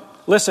coming.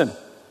 Listen,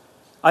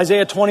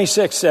 Isaiah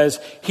 26 says,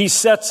 he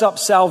sets up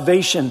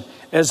salvation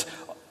as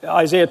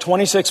Isaiah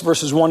 26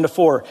 verses 1 to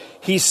 4.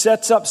 He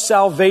sets up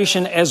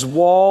salvation as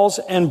walls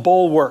and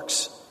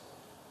bulwarks.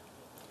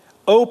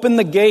 Open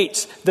the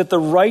gates that the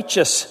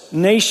righteous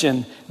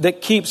nation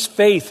that keeps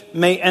faith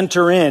may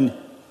enter in.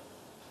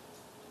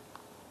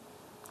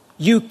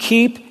 You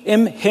keep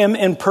him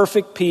in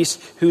perfect peace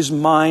whose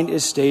mind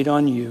is stayed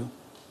on you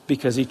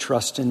because he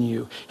trusts in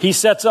you. He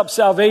sets up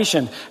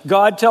salvation.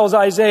 God tells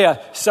Isaiah,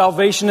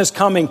 salvation is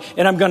coming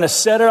and I'm going to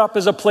set it up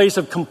as a place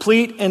of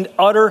complete and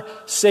utter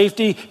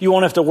safety. You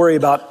won't have to worry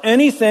about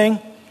anything,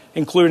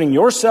 including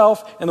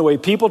yourself and the way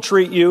people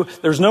treat you.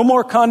 There's no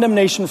more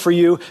condemnation for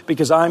you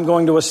because I'm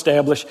going to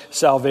establish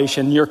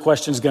salvation. Your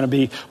question is going to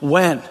be,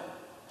 when?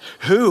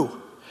 Who?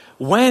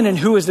 When and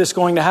who is this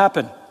going to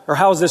happen? Or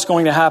how is this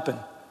going to happen?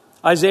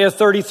 Isaiah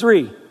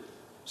 33,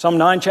 some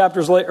 9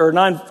 chapters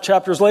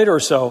later or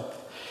so,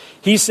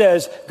 he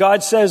says,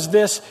 God says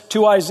this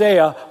to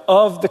Isaiah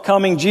of the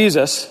coming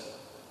Jesus.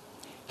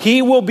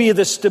 He will be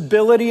the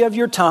stability of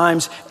your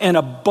times and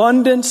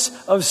abundance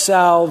of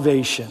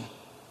salvation.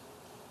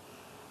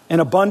 An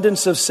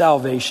abundance of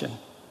salvation.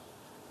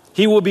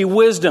 He will be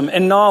wisdom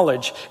and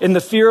knowledge, and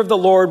the fear of the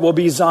Lord will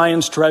be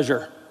Zion's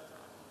treasure.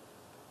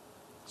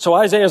 So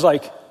Isaiah's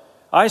like,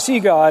 I see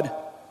God.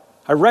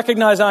 I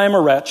recognize I am a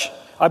wretch.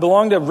 I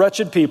belong to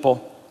wretched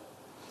people,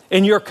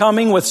 and you're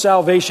coming with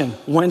salvation.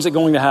 When's it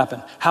going to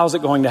happen? How's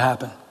it going to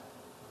happen?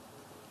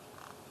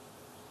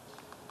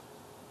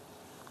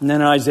 And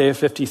then in Isaiah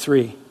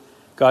 53,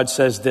 God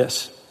says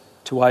this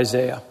to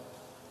Isaiah.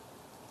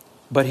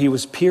 But he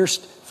was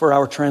pierced for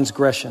our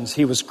transgressions.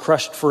 He was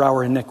crushed for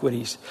our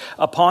iniquities.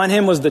 Upon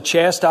him was the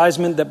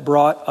chastisement that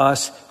brought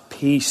us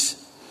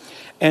peace.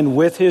 And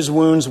with his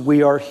wounds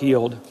we are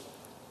healed.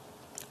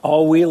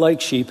 All we like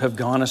sheep have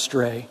gone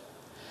astray.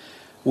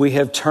 We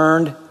have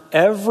turned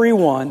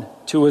everyone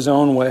to his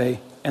own way,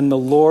 and the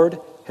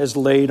Lord has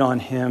laid on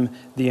him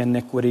the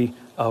iniquity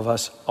of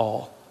us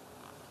all.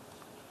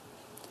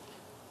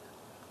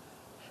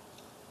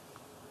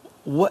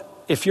 What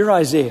if you're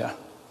Isaiah?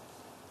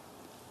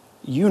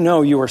 You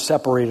know you are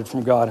separated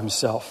from God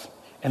himself.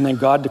 And then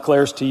God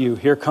declares to you,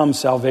 here comes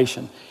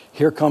salvation.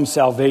 Here comes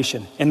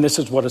salvation. And this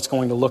is what it's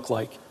going to look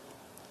like.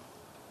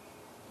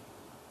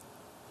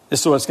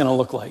 This is what it's going to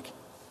look like.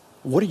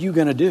 What are you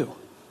going to do?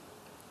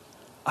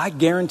 I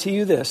guarantee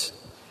you this.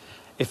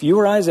 If you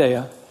were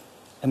Isaiah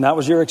and that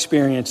was your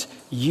experience,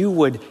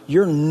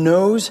 your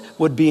nose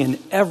would be in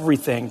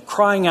everything,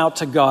 crying out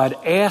to God,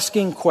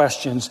 asking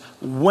questions.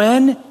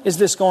 When is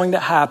this going to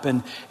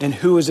happen and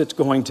who is it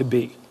going to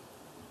be?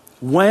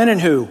 When and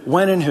who?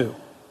 When and who?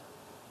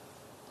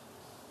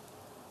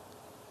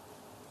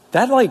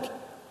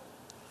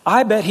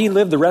 I bet he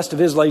lived the rest of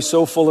his life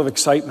so full of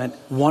excitement,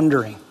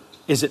 wondering,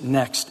 is it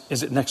next?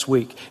 Is it next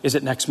week? Is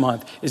it next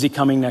month? Is he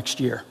coming next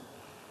year?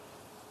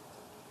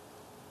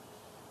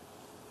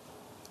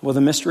 Well,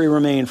 the mystery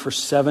remained for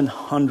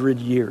 700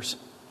 years.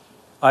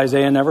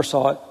 Isaiah never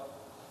saw it.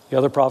 The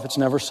other prophets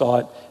never saw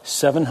it.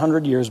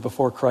 700 years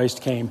before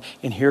Christ came.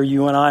 And here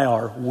you and I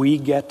are. We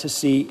get to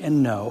see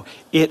and know.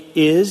 It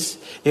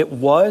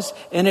was,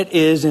 and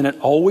it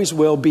always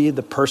will be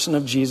the person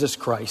of Jesus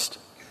Christ.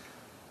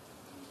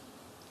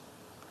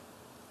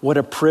 What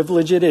a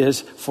privilege it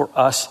is for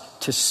us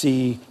to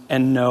see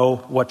and know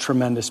what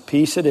tremendous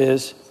peace it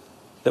is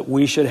that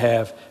we should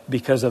have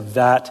because of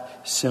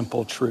that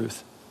simple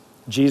truth.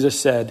 Jesus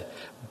said,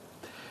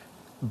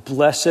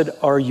 blessed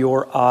are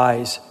your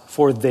eyes,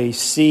 for they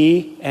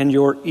see, and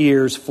your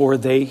ears, for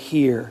they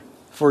hear.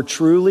 For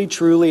truly,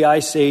 truly, I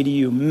say to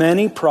you,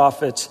 many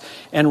prophets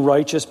and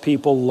righteous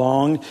people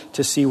longed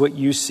to see what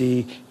you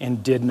see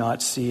and did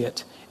not see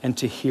it, and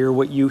to hear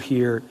what you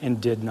hear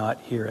and did not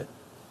hear it.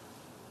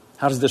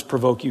 How does this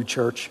provoke you,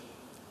 church?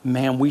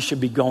 Man, we should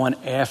be going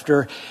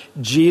after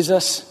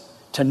Jesus,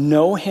 to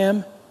know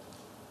him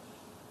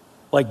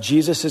like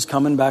Jesus is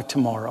coming back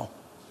tomorrow.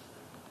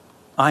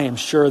 I am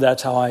sure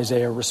that's how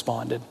Isaiah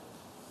responded.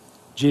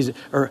 Jesus,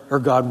 or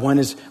God, when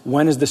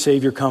is the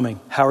Savior coming?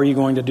 How are you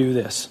going to do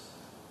this?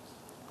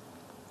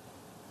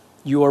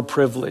 You are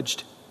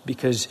privileged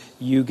because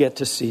you get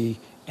to see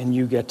and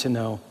you get to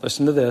know.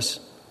 Listen to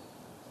this.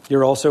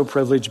 You're also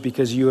privileged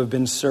because you have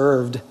been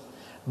served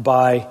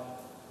by,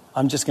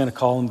 I'm just going to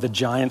call them the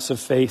giants of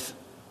faith.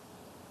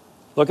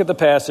 Look at the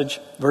passage,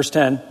 verse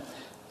 10.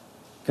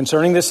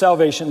 concerning this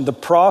salvation, the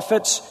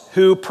prophets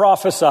who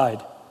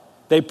prophesied.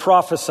 They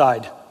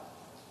prophesied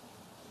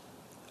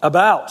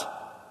about.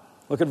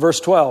 Look at verse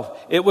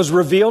 12. It was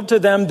revealed to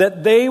them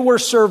that they were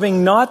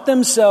serving not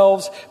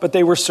themselves, but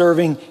they were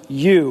serving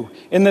you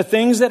in the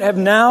things that have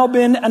now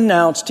been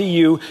announced to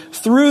you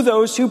through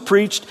those who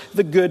preached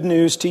the good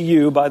news to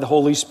you by the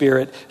Holy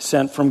Spirit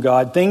sent from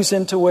God, things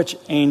into which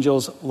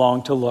angels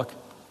long to look.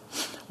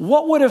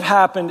 What would have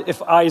happened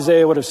if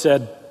Isaiah would have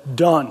said,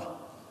 done?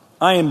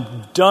 I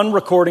am done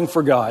recording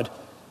for God.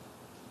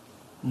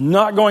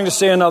 Not going to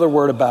say another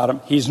word about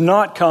him. He's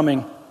not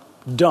coming.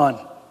 Done.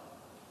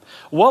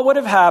 What would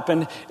have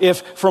happened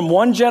if from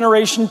one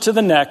generation to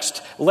the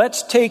next,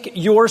 let's take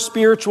your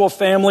spiritual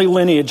family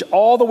lineage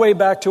all the way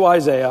back to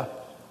Isaiah.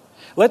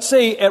 Let's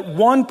say at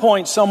one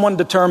point someone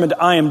determined,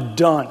 I am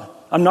done.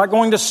 I'm not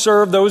going to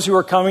serve those who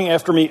are coming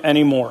after me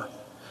anymore.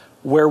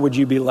 Where would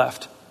you be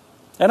left?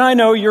 And I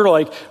know you're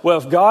like, well,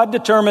 if God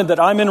determined that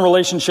I'm in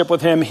relationship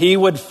with him, he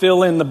would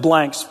fill in the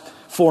blanks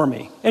for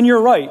me. And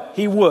you're right,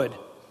 he would.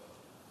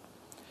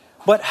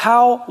 But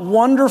how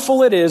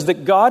wonderful it is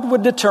that God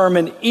would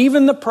determine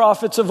even the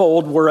prophets of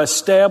old were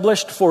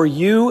established for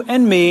you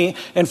and me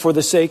and for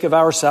the sake of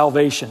our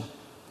salvation.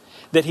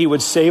 That he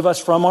would save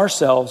us from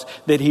ourselves,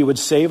 that he would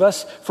save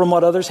us from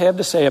what others have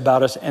to say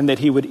about us, and that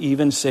he would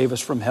even save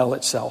us from hell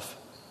itself.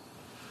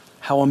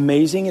 How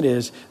amazing it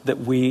is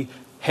that we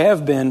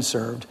have been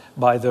served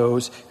by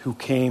those who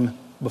came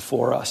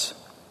before us.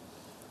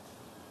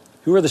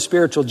 Who are the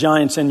spiritual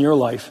giants in your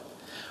life?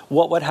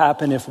 What would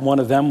happen if one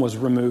of them was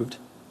removed?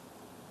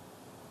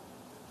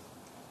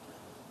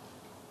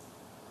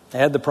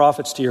 Add the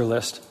prophets to your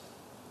list.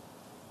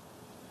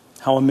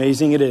 How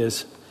amazing it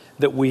is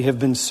that we have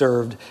been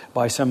served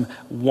by some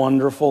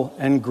wonderful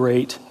and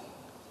great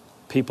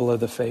people of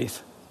the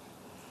faith.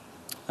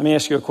 Let me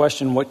ask you a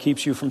question. What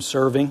keeps you from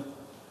serving?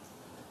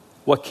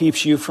 What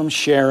keeps you from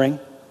sharing?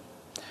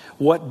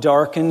 What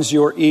darkens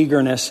your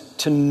eagerness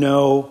to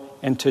know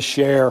and to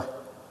share?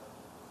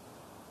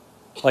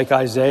 Like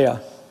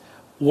Isaiah.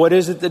 What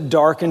is it that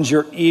darkens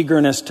your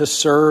eagerness to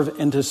serve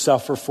and to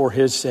suffer for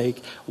his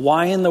sake?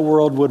 Why in the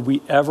world would we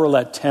ever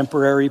let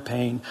temporary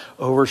pain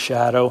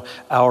overshadow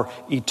our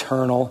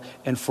eternal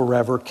and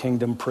forever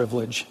kingdom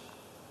privilege?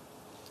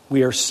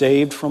 We are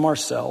saved from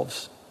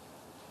ourselves.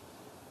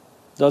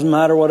 Doesn't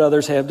matter what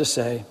others have to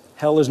say.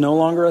 Hell is no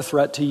longer a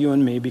threat to you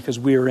and me because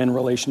we are in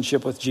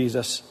relationship with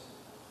Jesus.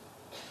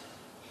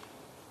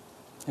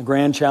 A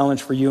grand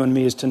challenge for you and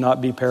me is to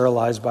not be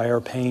paralyzed by our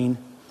pain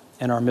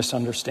and our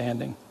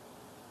misunderstanding.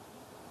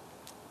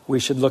 We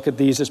should look at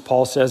these, as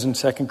Paul says in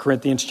 2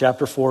 Corinthians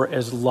chapter 4,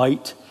 as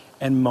light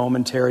and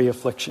momentary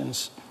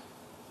afflictions.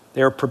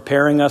 They are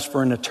preparing us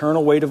for an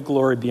eternal weight of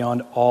glory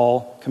beyond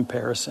all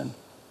comparison.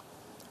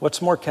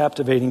 What's more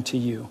captivating to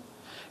you,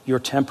 your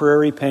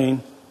temporary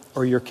pain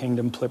or your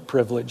kingdom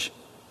privilege?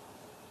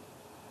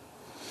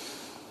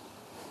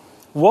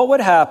 What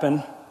would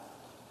happen?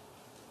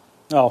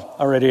 Oh,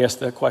 I already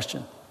asked that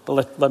question,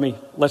 but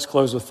let's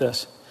close with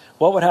this.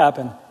 What would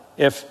happen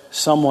if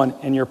someone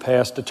in your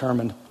past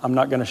determined, I'm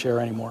not going to share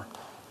anymore?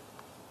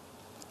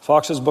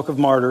 Fox's Book of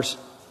Martyrs.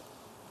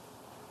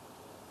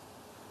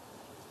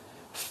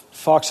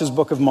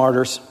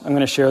 I'm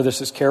going to share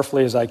this as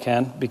carefully as I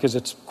can because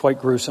it's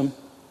quite gruesome.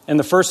 In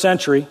the first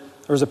century,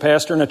 there was a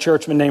pastor and a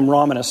churchman named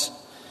Romanus.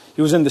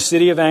 He was in the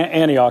city of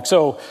Antioch.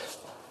 So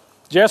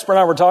Jasper and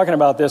I were talking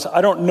about this.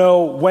 I don't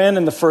know when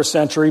in the first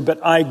century,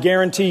 but I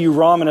guarantee you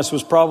Romanus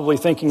was probably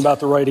thinking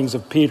about the writings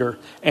of Peter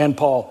and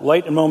Paul.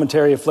 Light and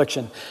momentary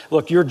affliction.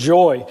 Look, your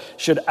joy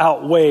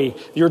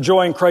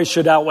in Christ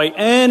should outweigh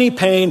any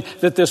pain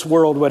that this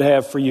world would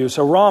have for you.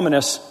 So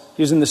Romanus,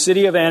 he was in the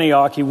city of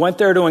Antioch. He went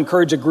there to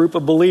encourage a group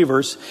of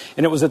believers,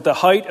 and it was at the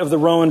height of the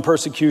Roman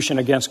persecution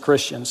against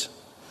Christians.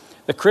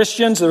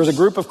 There was a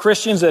group of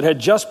Christians that had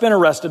just been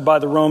arrested by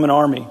the Roman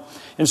army.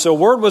 And so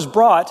word was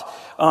brought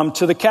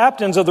to the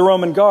captains of the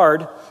Roman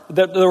guard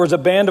that there was a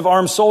band of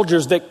armed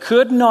soldiers that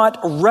could not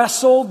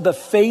wrestle the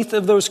faith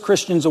of those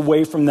Christians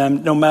away from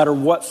them, no matter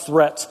what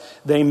threats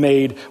they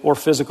made or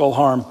physical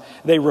harm.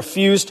 They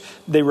refused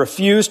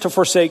to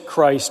forsake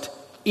Christ,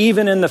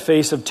 even in the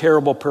face of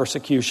terrible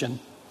persecution.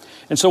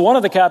 And so one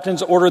of the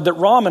captains ordered that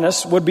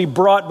Romanus would be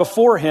brought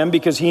before him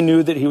because he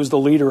knew that he was the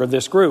leader of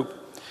this group.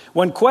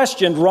 When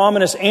questioned,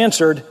 Romanus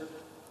answered,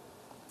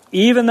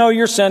 even though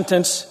your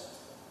sentence,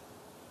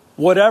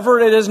 whatever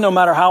it is, no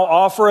matter how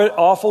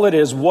awful it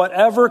is,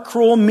 whatever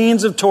cruel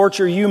means of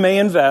torture you may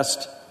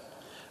invest,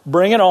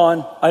 bring it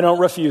on. I don't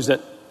refuse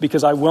it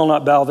because I will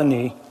not bow the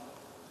knee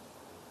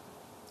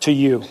to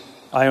you.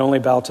 I only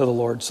bow to the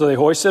Lord. So they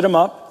hoisted him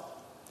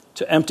up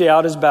to empty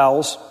out his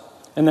bowels.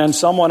 And then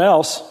someone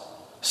else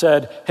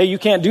said, hey, you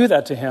can't do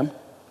that to him.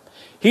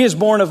 He is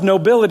born of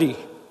nobility.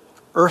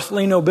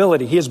 Earthly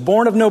nobility. He is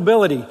born of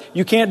nobility.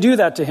 You can't do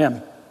that to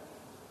him.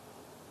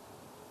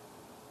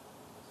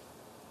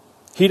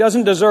 He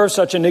doesn't deserve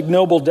such an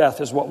ignoble death,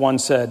 is what one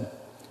said.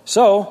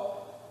 So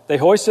they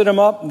hoisted him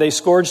up. They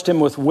scourged him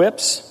with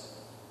whips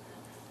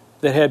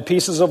that had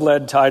pieces of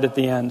lead tied at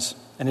the ends.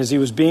 And as he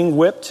was being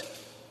whipped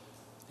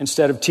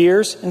Instead of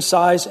tears and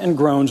sighs and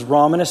groans,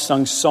 Romanus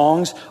sung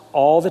songs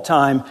all the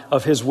time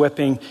of his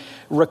whipping,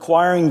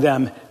 requiring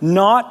them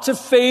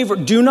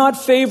do not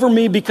favor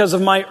me because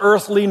of my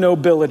earthly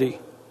nobility.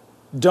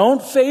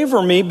 Don't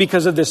favor me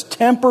because of this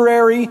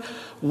temporary,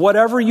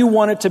 whatever you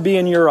want it to be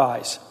in your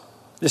eyes,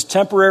 this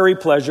temporary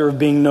pleasure of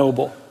being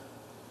noble.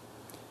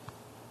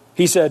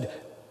 He said,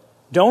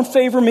 don't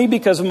favor me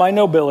because of my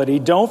nobility.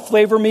 Don't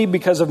favor me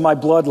because of my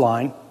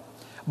bloodline.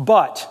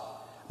 But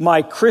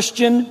my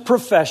Christian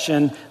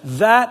profession,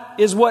 that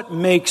is what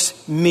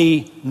makes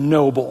me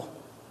noble.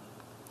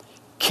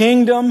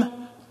 Kingdom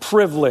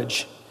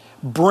privilege.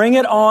 Bring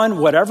it on,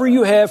 whatever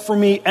you have for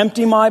me.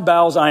 Empty my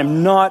bowels. I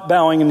am not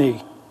bowing a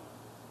knee.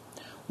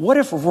 What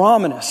if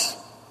Romanus,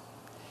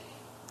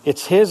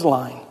 it's his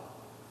line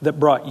that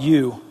brought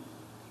you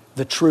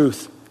the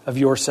truth of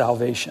your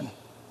salvation?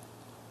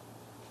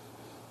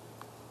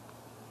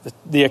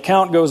 The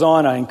account goes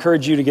on. I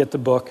encourage you to get the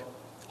book.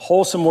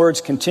 Wholesome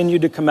words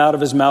continued to come out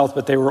of his mouth,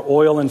 but they were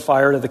oil and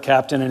fire to the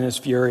captain in his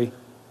fury.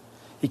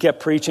 He kept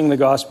preaching the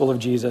gospel of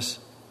Jesus,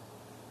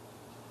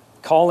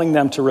 calling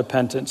them to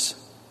repentance.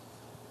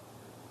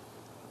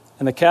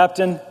 And the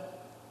captain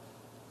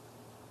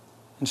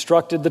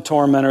instructed the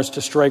tormentors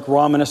to strike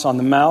Romanus on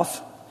the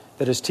mouth,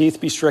 that his teeth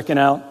be stricken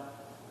out,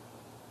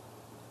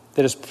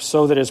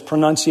 so that his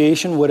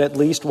pronunciation would at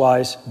least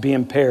wise be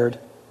impaired,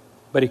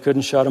 but he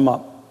couldn't shut him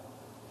up.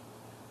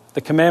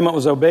 The commandment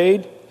was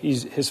obeyed.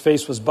 His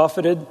face was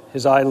buffeted.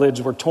 His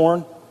eyelids were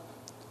torn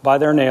by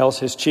their nails.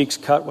 His cheeks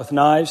cut with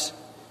knives.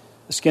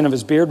 The skin of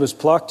his beard was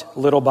plucked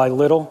little by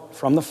little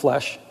from the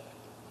flesh.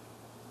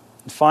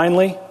 And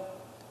finally,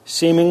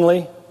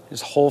 seemingly,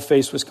 his whole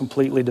face was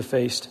completely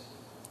defaced.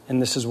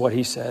 And this is what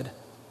he said.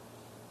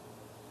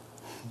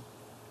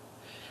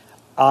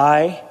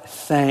 I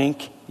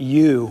thank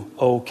you,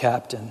 O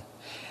Captain,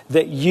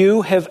 that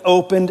you have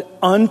opened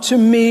unto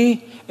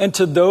me and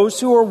to those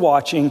who are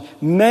watching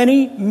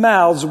many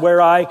mouths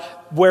whereby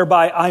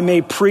I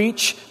may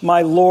preach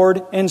my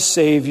Lord and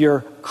Savior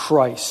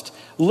Christ.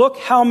 Look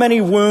how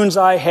many wounds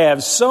I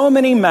have, so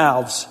many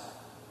mouths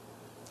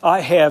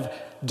I have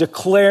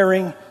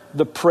declaring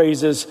the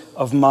praises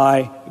of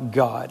my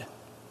God.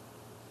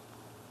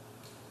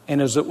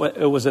 And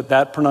it was at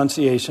that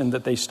pronunciation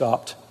that they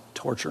stopped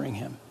torturing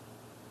him.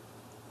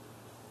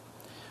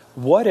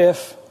 What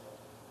if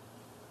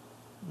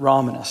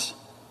Romanus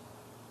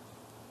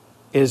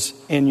is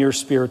in your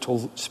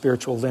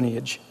spiritual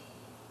lineage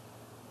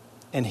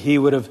and he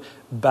would have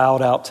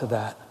bowed out to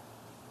that?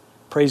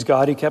 Praise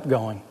God, he kept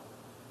going.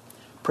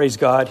 Praise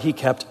God, he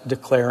kept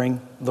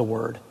declaring the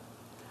word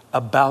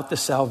about the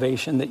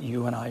salvation that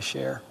you and I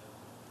share.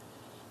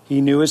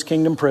 He knew his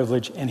kingdom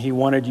privilege, and he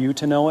wanted you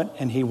to know it,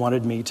 and he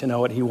wanted me to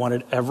know it. He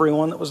wanted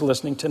everyone that was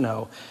listening to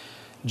know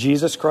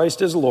Jesus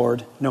Christ is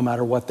Lord, no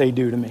matter what they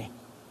do to me.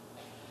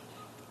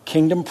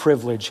 Kingdom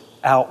privilege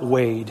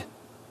outweighed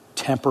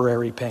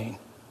temporary pain.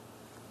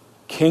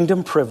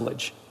 Kingdom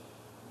privilege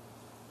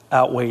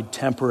outweighed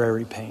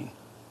temporary pain.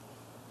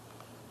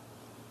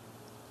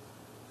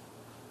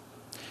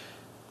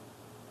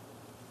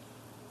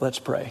 Let's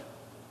pray.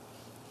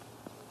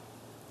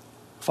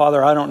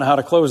 Father, I don't know how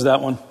to close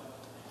that one.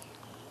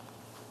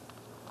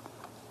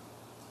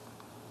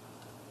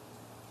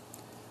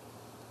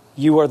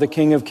 You are the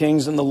King of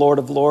Kings and the Lord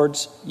of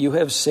Lords. You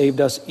have saved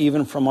us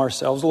even from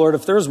ourselves. Lord,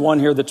 if there's one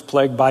here that's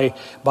plagued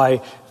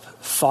by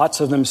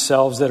thoughts of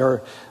themselves that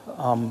are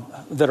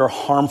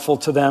harmful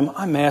to them,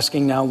 I'm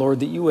asking now, Lord,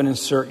 that you would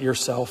insert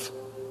yourself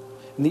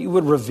and that you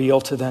would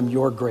reveal to them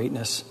your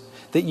greatness,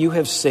 that you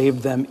have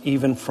saved them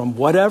even from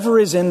whatever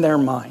is in their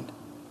mind.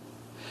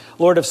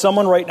 Lord, if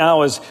someone right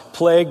now is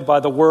plagued by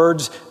the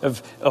words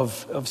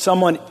of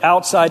someone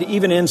outside,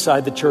 even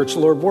inside the church,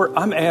 Lord,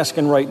 I'm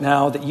asking right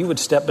now that you would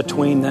step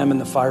between them and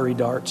the fiery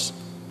darts,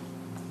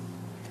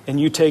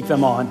 and you take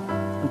them on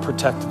and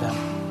protect them.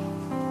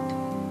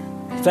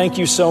 Thank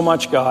you so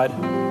much, God,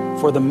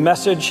 for the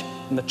message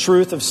and the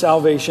truth of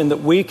salvation,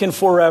 that we can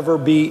forever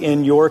be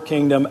in your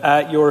kingdom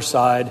at your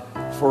side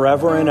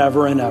forever and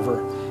ever and ever,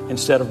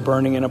 instead of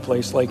burning in a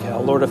place like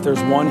hell. Lord, if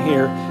there's one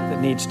here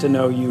that needs to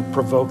know you,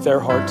 provoke their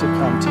heart to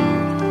come to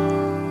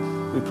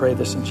you. We pray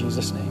this in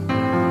Jesus' name.